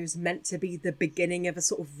suppose, meant to be the beginning of a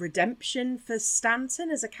sort of redemption for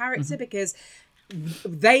Stanton as a character, because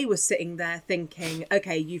they were sitting there thinking,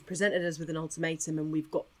 okay, you've presented us with an ultimatum and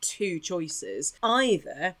we've got two choices.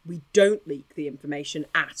 Either we don't leak the information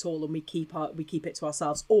at all and we keep it to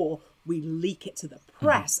ourselves, or we leak it to the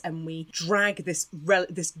press and we drag this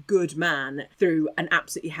good man through an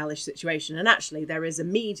absolutely hellish situation. And actually there is a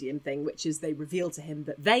medium thing, which is they reveal to him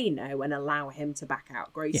that they know and allow him to back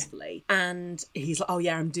out gracefully. And he's like, oh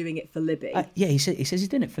yeah, I'm doing it for Libby. He says he's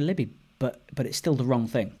doing it for Libby, but it's still the wrong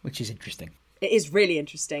thing, which is interesting. It is really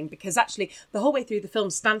interesting, because actually the whole way through the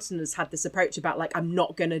film, Stanton has had this approach about, like, I'm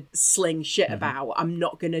not going to sling shit about, I'm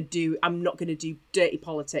not going to do dirty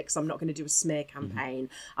politics, I'm not going to do a smear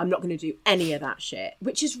campaign, I'm not going to do any of that shit,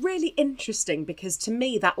 which is really interesting, because to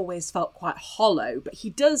me that always felt quite hollow, but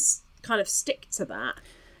he does kind of stick to that.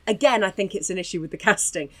 Again, I think it's an issue with the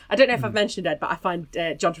casting. I don't know if I've mentioned it, but I find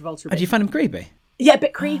John Travolta do you find him creepy? Yeah, a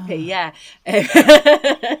bit creepy, yeah.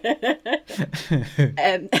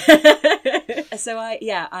 So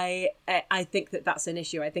I think that's an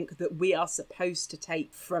issue. I think that we are supposed to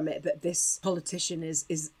take from it that this politician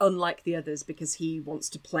is unlike the others, because he wants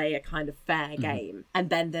to play a kind of fair game.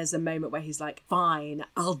 And then there's a moment where he's like, fine,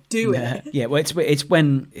 I'll do it. Yeah, well, it's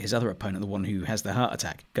when his other opponent, the one who has the heart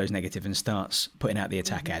attack, goes negative and starts putting out the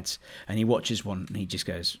attack ads. And he watches one and he just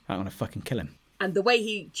goes, I want to fucking kill him. And the way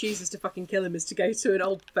he chooses to fucking kill him is to go to an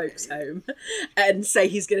old folks' home and say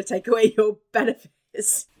he's going to take away your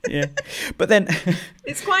benefits. Yeah, but then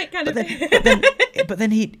it's quite kind of. But then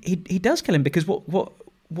he does kill him, because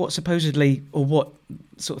what supposedly, or what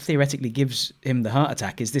sort of theoretically gives him the heart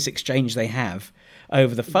attack is this exchange they have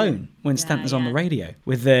over the phone when Stanton's on the radio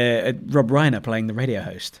with Rob Reiner playing the radio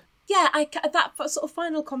host. Yeah, that sort of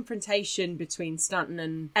final confrontation between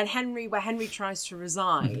Stanton and Henry, where Henry tries to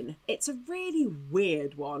resign, it's a really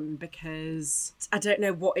weird one, because I don't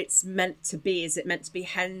know what it's meant to be. Is it meant to be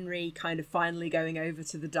Henry kind of finally going over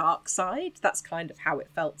to the dark side? That's kind of how it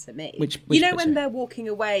felt to me. Which when they're walking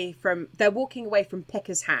away from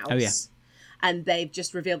Picker's house. Oh, yeah. And they've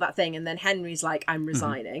just revealed that thing, and then Henry's like, I'm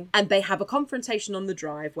resigning. And they have a confrontation on the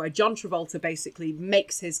drive where John Travolta basically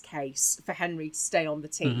makes his case for Henry to stay on the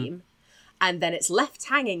team. And then it's left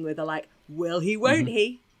hanging with a like, will he, won't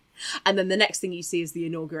he? And then the next thing you see is the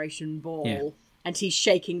inauguration ball. Yeah. And he's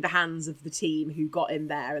shaking the hands of the team who got in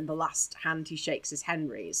there, and the last hand he shakes is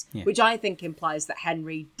Henry's, which I think implies that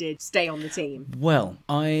Henry did stay on the team. Well,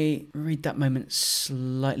 I read that moment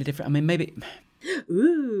slightly different. I mean, maybe...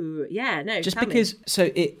 Ooh, yeah, no. Just because, so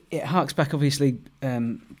it harks back obviously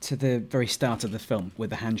to the very start of the film with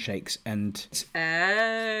the handshakes and.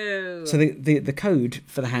 Oh. So the code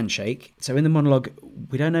for the handshake. So in the monologue,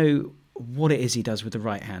 we don't know what it is he does with the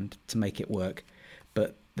right hand to make it work,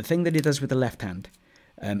 but the thing that he does with the left hand,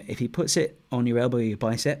 if he puts it on your elbow or your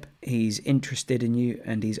bicep, he's interested in you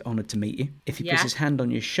and he's honoured to meet you. If he puts his hand on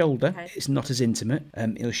your shoulder, it's not as intimate.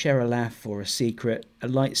 He'll share a laugh or a secret, a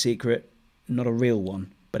light secret. Not a real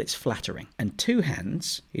one, but it's flattering. And two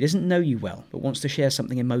hands, he doesn't know you well, but wants to share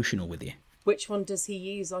something emotional with you. Which one does he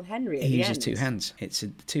use on Henry? He uses two hands. It's a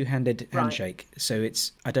two-handed handshake, so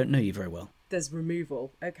it's, I don't know you very well. There's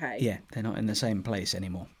removal, okay. Yeah, they're not in the same place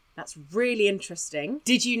anymore. That's really interesting.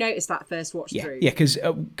 Did you notice that first watch through? Yeah,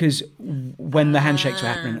 because when the handshakes were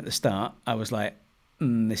happening at the start, I was like,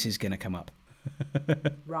 this is going to come up.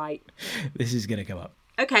 Right. This is going to come up.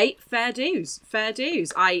 Okay, fair dues.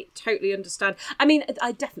 I totally understand. I mean,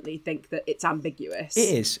 I definitely think that it's ambiguous.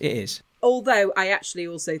 It is. Although I actually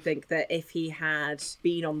also think that if he had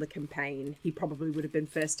been on the campaign, he probably would have been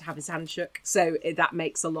first to have his hand shook. So that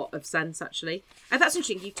makes a lot of sense, actually. And that's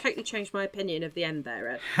interesting. You totally changed my opinion of the end there,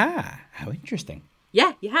 Ed. Ha! How interesting.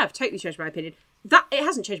 Yeah, you have totally changed my opinion. That it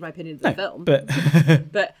hasn't changed my opinion of the film,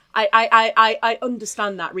 but I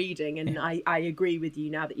understand that reading, and I agree with you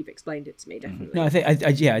now that you've explained it to me. Definitely. No,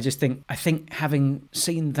 I think having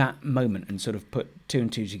seen that moment and sort of put two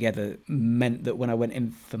and two together meant that when I went in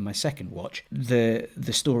for my second watch, the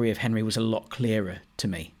story of Henry was a lot clearer to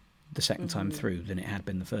me the second time through than it had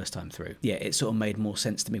been the first time through. Yeah, it sort of made more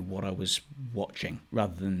sense to me what I was watching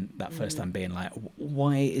rather than that first time being like,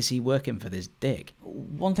 why is he working for this dick?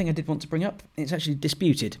 One thing I did want to bring up, it's actually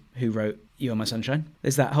disputed who wrote You Are My Sunshine.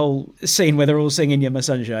 There's that whole scene where they're all singing You're My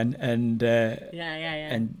Sunshine and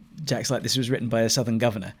and Jack's like, this was written by a Southern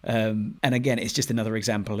governor. And again, it's just another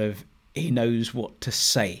example of he knows what to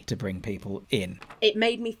say to bring people in. It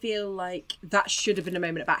made me feel like that should have been a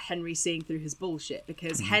moment about Henry seeing through his bullshit,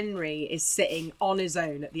 because Henry is sitting on his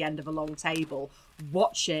own at the end of a long table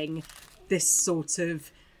watching this sort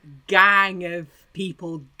of gang of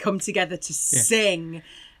people come together to sing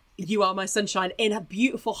You Are My Sunshine in a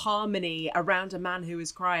beautiful harmony around a man who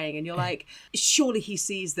is crying, and you're like, surely he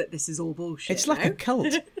sees that this is all bullshit. It's like a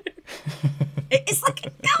cult. It's like a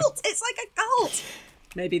cult. It's like a cult.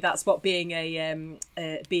 Maybe that's what being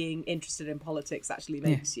being interested in politics actually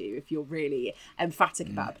makes you. If you're really emphatic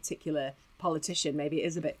about a particular politician, maybe it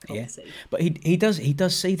is a bit culty. Yeah. But he does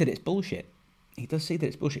see that it's bullshit. He does see that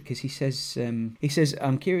it's bullshit because he says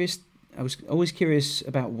I'm curious. I was always curious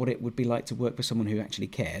about what it would be like to work with someone who actually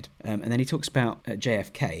cared. And then he talks about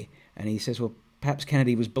JFK, and he says, well, perhaps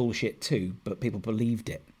Kennedy was bullshit too, but people believed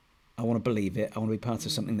it. I want to believe it. I want to be part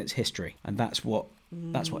of something that's history, and that's what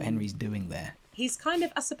Henry's doing there. He's kind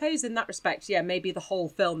of, I suppose, in that respect, maybe the whole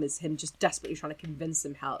film is him just desperately trying to convince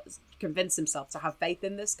himself to have faith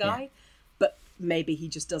in this guy, but maybe he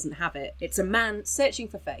just doesn't have it. It's a man searching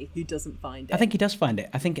for faith who doesn't find it. I think he does find it.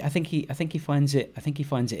 I think he finds it. I think he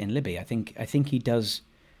finds it in Libby. I think he does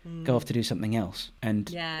go off to do something else,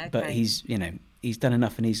 but he's done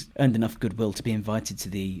enough and he's earned enough goodwill to be invited to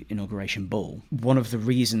the inauguration ball. One of the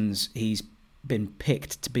reasons he's been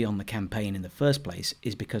picked to be on the campaign in the first place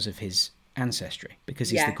is because of his ancestry, because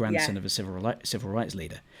he's the grandson of a civil rights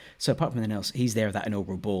leader. So apart from anything else, he's there at that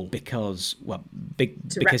inaugural ball because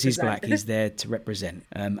he's black. He's there to represent.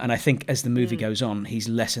 And I think as the movie goes on, he's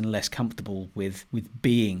less and less comfortable with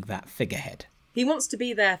being that figurehead. He wants to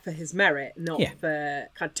be there for his merit, not for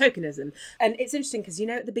kind of tokenism. And it's interesting because,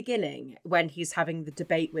 at the beginning, when he's having the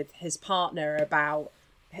debate with his partner about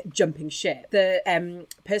jumping ship, the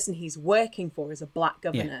person he's working for is a black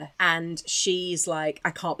governor, and she's like,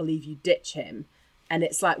 I can't believe you ditch him. And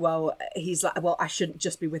it's like, he's like, I shouldn't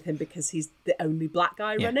just be with him because he's the only black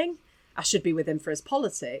guy running. I should be with him for his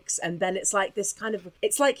politics. And then it's like this kind of,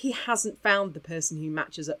 it's like he hasn't found the person who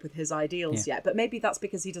matches up with his ideals yet. But maybe that's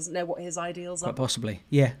because he doesn't know what his ideals are. Quite possibly.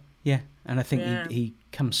 Yeah. And I think he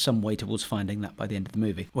comes some way towards finding that by the end of the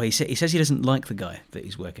movie. Well, he says he doesn't like the guy that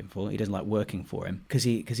he's working for. He doesn't like working for him because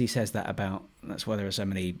he says that about, that's why there are so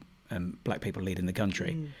many black people leading the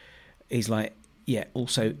country. He's like,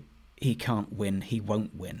 also, he can't win, he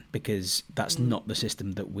won't win because that's not the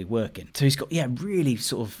system that we work in. So he's got, really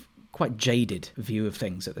sort of quite jaded view of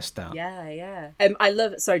things at the start. I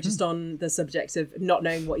love, just on the subject of not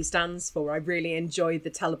knowing what he stands for, I really enjoyed the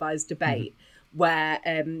televised debate where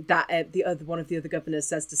one of the other governors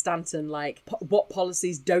says to Stanton, like, what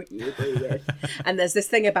policies don't you agree with? And there's this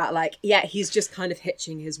thing about like, he's just kind of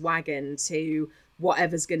hitching his wagon to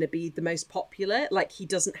whatever's going to be the most popular. Like, he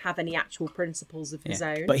doesn't have any actual principles of his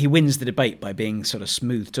own. But he wins the debate by being sort of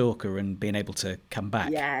smooth talker and being able to come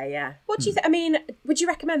back. What do you think? I mean, would you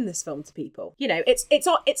recommend this film to people? It's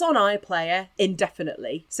on iPlayer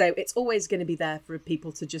indefinitely, so it's always going to be there for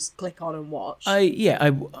people to just click on and watch.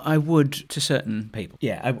 I would to certain people.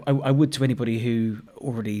 I would to anybody who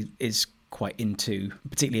already is quite into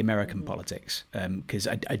particularly American politics, because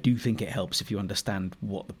I do think it helps if you understand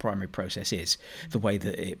what the primary process is, the way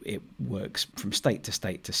that it works from state to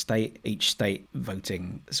state to state, each state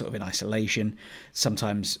voting sort of in isolation.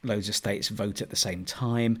 Sometimes loads of states vote at the same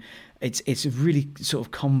time. It's a really sort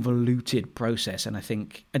of convoluted process, and I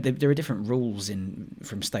think there are different rules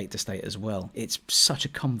from state to state as well. It's such a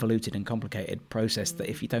convoluted and complicated process that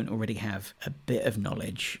if you don't already have a bit of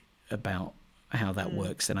knowledge about how that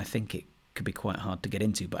works, then I think it could be quite hard to get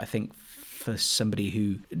into. But I think for somebody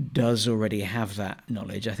who does already have that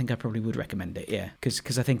knowledge, I think I probably would recommend it. Yeah,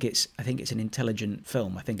 because I think it's an intelligent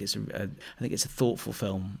film. I think it's a thoughtful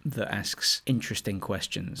film that asks interesting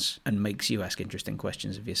questions and makes you ask interesting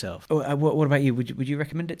questions of yourself. What about you? Would you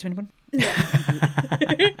recommend it to anyone?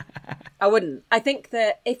 I wouldn't. I think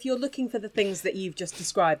that if you're looking for the things that you've just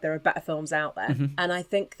described, there are better films out there, and I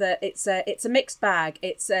think that it's a mixed bag.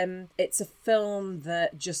 It's a film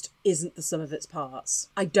that just isn't the sum of its parts.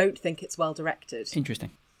 I don't think it's well directed.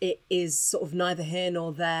 Interesting. It is sort of neither here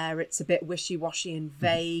nor there. It's a bit wishy-washy and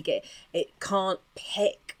vague. It can't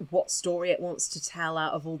pick what story it wants to tell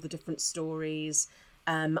out of all the different stories.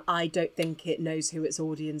 I don't think it knows who its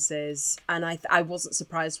audience is. And I wasn't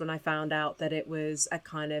surprised when I found out that it was a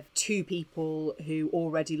kind of two people who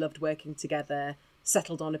already loved working together,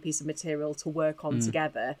 settled on a piece of material to work on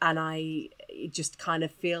together. And I just kind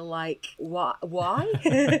of feel like, what? Why?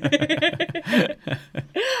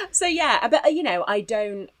 So yeah, but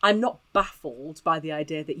I'm not baffled by the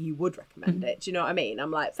idea that you would recommend it. Do you know what I mean?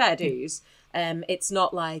 I'm like, fair dues. It's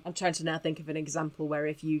not like, I'm trying to now think of an example where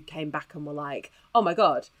if you came back and were like, oh my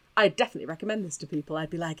God, I definitely recommend this to people, I'd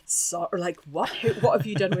be like, what? What have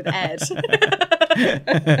you done with Ed?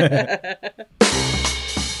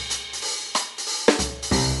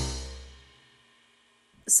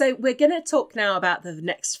 So we're going to talk now about the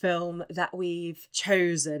next film that we've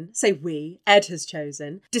chosen. Say we, Ed has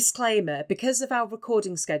chosen. Disclaimer, because of our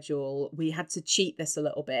recording schedule, we had to cheat this a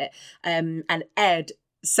little bit. And Ed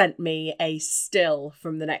sent me a still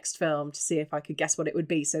from the next film to see if I could guess what it would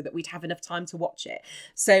be so that we'd have enough time to watch it.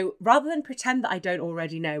 So rather than pretend that I don't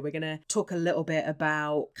already know, we're going to talk a little bit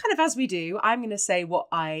about, kind of as we do, I'm going to say what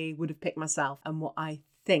I would have picked myself and what I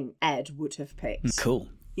think Ed would have picked. Cool.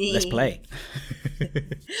 Let's play.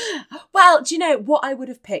 Well, do you know what I would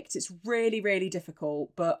have picked? It's really, really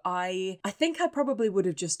difficult, but I think I probably would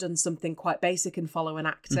have just done something quite basic and follow an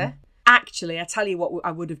actor. Actually, I tell you what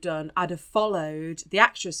I would have done. I'd have followed the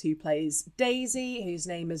actress who plays Daisy, whose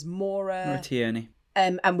name is Maura Tierney.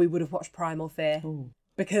 And we would have watched Primal Fear. Ooh.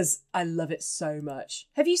 Because I love it so much.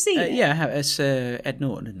 Have you seen it? Yeah, I have. It's Ed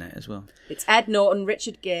Norton, isn't it, as well? It's Ed Norton,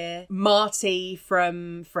 Richard Gere, Marty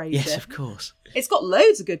from Frasier. Yes, of course. It's got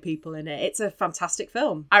loads of good people in it. It's a fantastic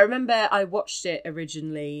film. I remember I watched it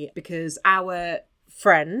originally because our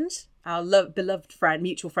friend, our beloved friend,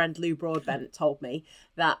 mutual friend Lou Broadbent, told me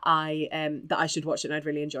that I should watch it and I'd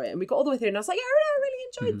really enjoy it. And we got all the way through and I was like, yeah, I really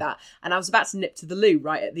enjoyed that. And I was about to nip to the loo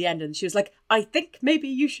right at the end and she was like, I think maybe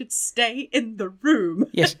you should stay in the room.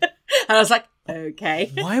 Yes. And I was like,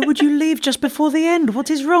 okay. Why would you leave just before the end? What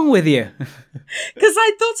is wrong with you? Because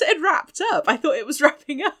I thought it had wrapped up. I thought it was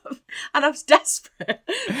wrapping up. And I was desperate.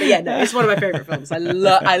 But yeah, no, it's one of my favourite films. I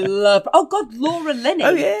love... Oh, God, Laura Linney.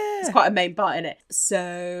 Oh, yeah. It's quite a main part in it.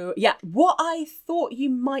 So, yeah, what I thought you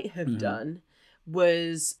might have done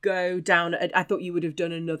was go down... I thought you would have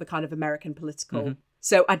done another kind of American political...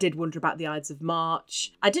 So I did wonder about the Ides of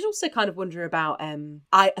March. I did also kind of wonder about...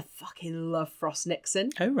 I fucking love Frost Nixon.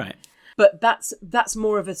 Oh, right. But that's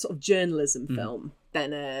more of a sort of journalism film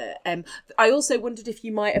than I also wondered if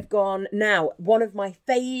you might have gone... Now, one of my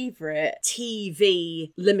favourite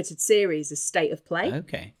TV limited series is State of Play.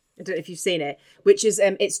 Okay. I don't know if you've seen it, which is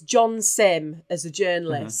it's John Sim as a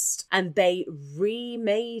journalist, and they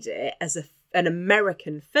remade it as an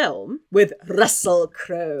American film with Russell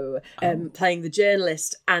Crowe playing the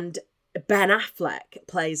journalist and Ben Affleck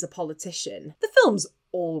plays a politician. The film's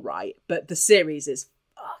all right, but the series is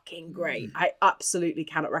fucking great. I absolutely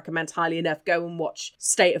cannot recommend highly enough. Go and watch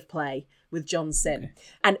State of Play with John Sim. Okay.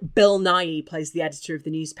 And Bill Nighy plays the editor of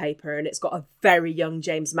the newspaper, and it's got a very young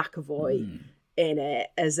James McAvoy in it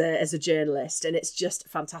as a journalist, and it's just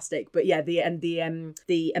fantastic. But yeah,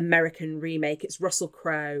 the American remake, it's Russell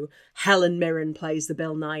Crowe, Helen Mirren plays the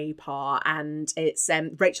Bill Nighy part, and it's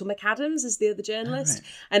Rachel McAdams is the other journalist,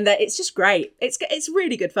 and it's just great. It's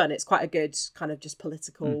really good fun. It's quite a good kind of just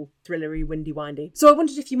political thrillery, windy windy. So I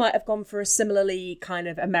wondered if you might have gone for a similarly kind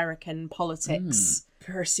of American politics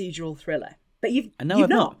procedural thriller, but you've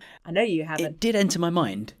not. I know you haven't. It did enter my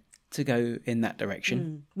mind to go in that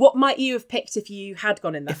direction. What might you have picked if you had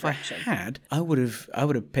gone in that direction? If I had, I would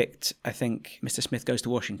have picked, I think, Mr. Smith Goes to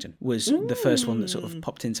Washington was the first one that sort of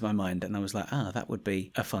popped into my mind, and I was like, that would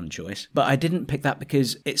be a fun choice. But I didn't pick that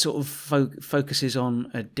because it sort of focuses on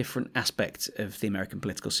a different aspect of the American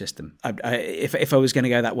political system. If I was going to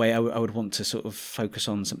go that way, I would want to sort of focus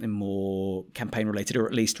on something more campaign related, or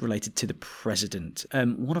at least related to the president.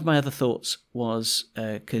 One of my other thoughts was,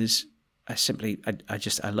 because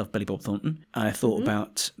I love Billy Bob Thornton. I thought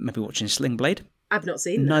about maybe watching Sling Blade. I've not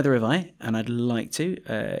seen that. Neither have I, and I'd like to.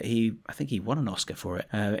 I think he won an Oscar for it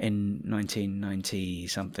in 1990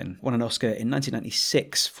 something. Won an Oscar in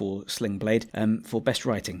 1996 for Sling Blade for Best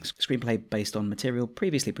Writing, screenplay based on material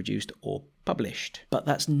previously produced or published. But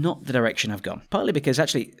that's not the direction I've gone. Partly because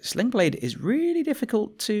actually Sling Blade is really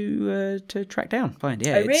difficult to track down, find.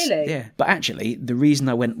 Yeah, really? Yeah. But actually, the reason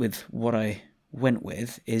I went with what I went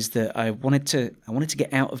with is that I wanted to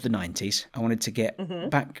get out of the 90s. I wanted to get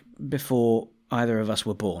back before either of us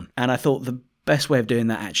were born. And I thought the best way of doing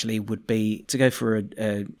that actually would be to go for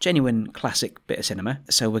a genuine classic bit of cinema.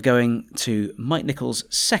 So we're going to Mike Nichols'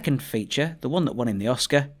 second feature, the one that won him the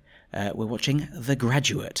Oscar. We're watching The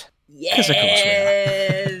Graduate. Yes! Of course we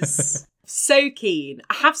are. So keen.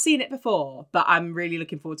 I have seen it before, but I'm really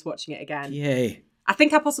looking forward to watching it again. Yay. I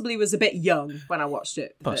think I possibly was a bit young when I watched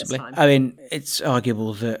it the Possibly. first time. I mean, it's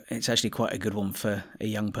arguable that it's actually quite a good one for a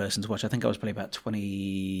young person to watch. I think I was probably about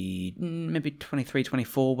 20, maybe 23,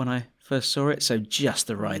 24 when I first saw it. So just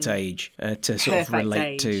the right age to sort of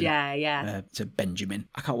relate to Benjamin.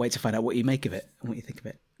 I can't wait to find out what you make of it and what you think of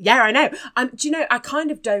it. Yeah, I know. Do you know, I kind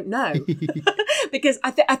of don't know. Because I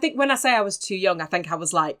think when I say I was too young, I think I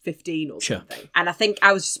was like 15 or something. And I think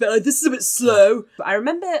I was just a bit like, this is a bit slow. But I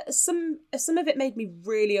remember some of it made me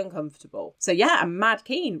really uncomfortable. So yeah, I'm mad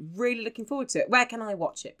keen. Really looking forward to it. Where can I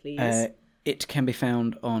watch it, please? It can be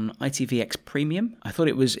found on ITVX Premium.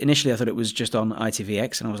 Initially I thought it was just on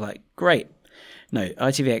ITVX, and I was like, great. No,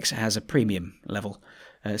 ITVX has a premium level.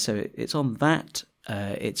 So it's on that.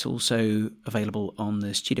 It's also available on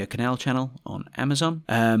the Studio Canal channel on Amazon,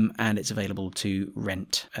 and it's available to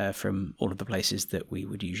rent from all of the places that we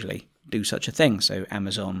would usually do such a thing. So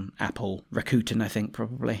Amazon, Apple, Rakuten, I think,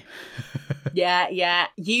 probably. Yeah.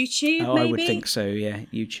 YouTube, maybe? I would think so, yeah,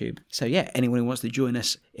 YouTube. So yeah, anyone who wants to join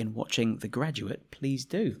us in watching The Graduate, please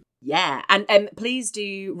do. Yeah, and please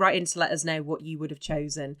do write in to let us know what you would have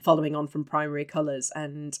chosen following on from Primary Colours,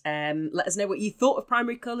 and let us know what you thought of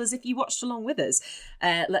Primary Colours if you watched along with us.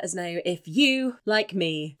 Let us know if you, like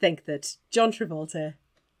me, think that John Travolta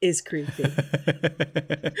is creepy.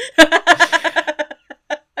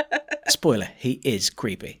 Spoiler, he is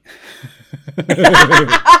creepy.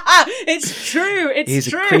 It's true,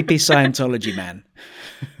 He's a creepy Scientology man.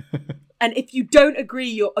 And if you don't agree,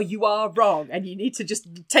 you are wrong, and you need to just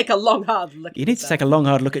take a long, hard look. You need to take a long,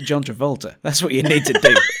 hard look at John Travolta. That's what you need to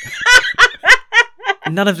do.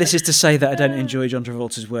 None of this is to say that I don't enjoy John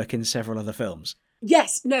Travolta's work in several other films.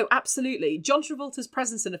 Yes, no, absolutely. John Travolta's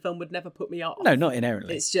presence in a film would never put me off. No, not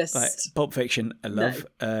inherently. It's just... Like, Pulp Fiction, I love.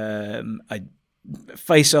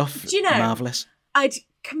 Face Off, do you know, marvellous. I'd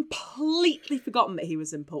completely forgotten that he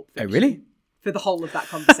was in Pulp Fiction. Oh, really? For the whole of that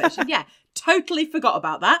conversation. Yeah, totally forgot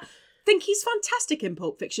about that. Think he's fantastic in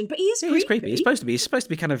Pulp Fiction, but he is creepy. He's creepy. He's supposed to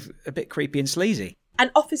be kind of a bit creepy and sleazy. And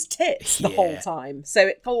off his tits the whole time. So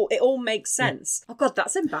it all makes sense. Yeah. Oh God,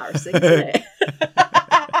 that's embarrassing, isn't it?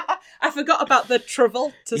 I forgot about the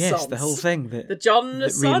Travolta sons. Yes, the whole thing. The John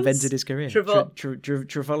that sons? Reinvented his career.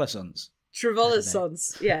 Travolta sons. Travolta's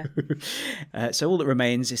sons, yeah. So all that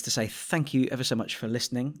remains is to say thank you ever so much for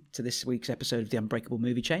listening to this week's episode of The Unbreakable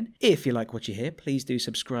Movie Chain. If you like what you hear, please do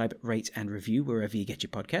subscribe, rate and review wherever you get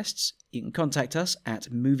your podcasts. You can contact us at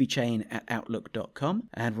moviechain@outlook.com,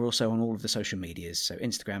 and we're also on all of the social medias, so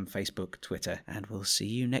Instagram, Facebook, Twitter, and we'll see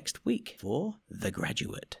you next week for The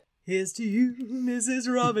Graduate. Here's to you, Mrs.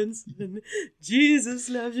 Robinson. Jesus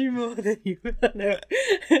loves you more than you know.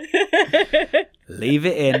 Leave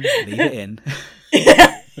it in.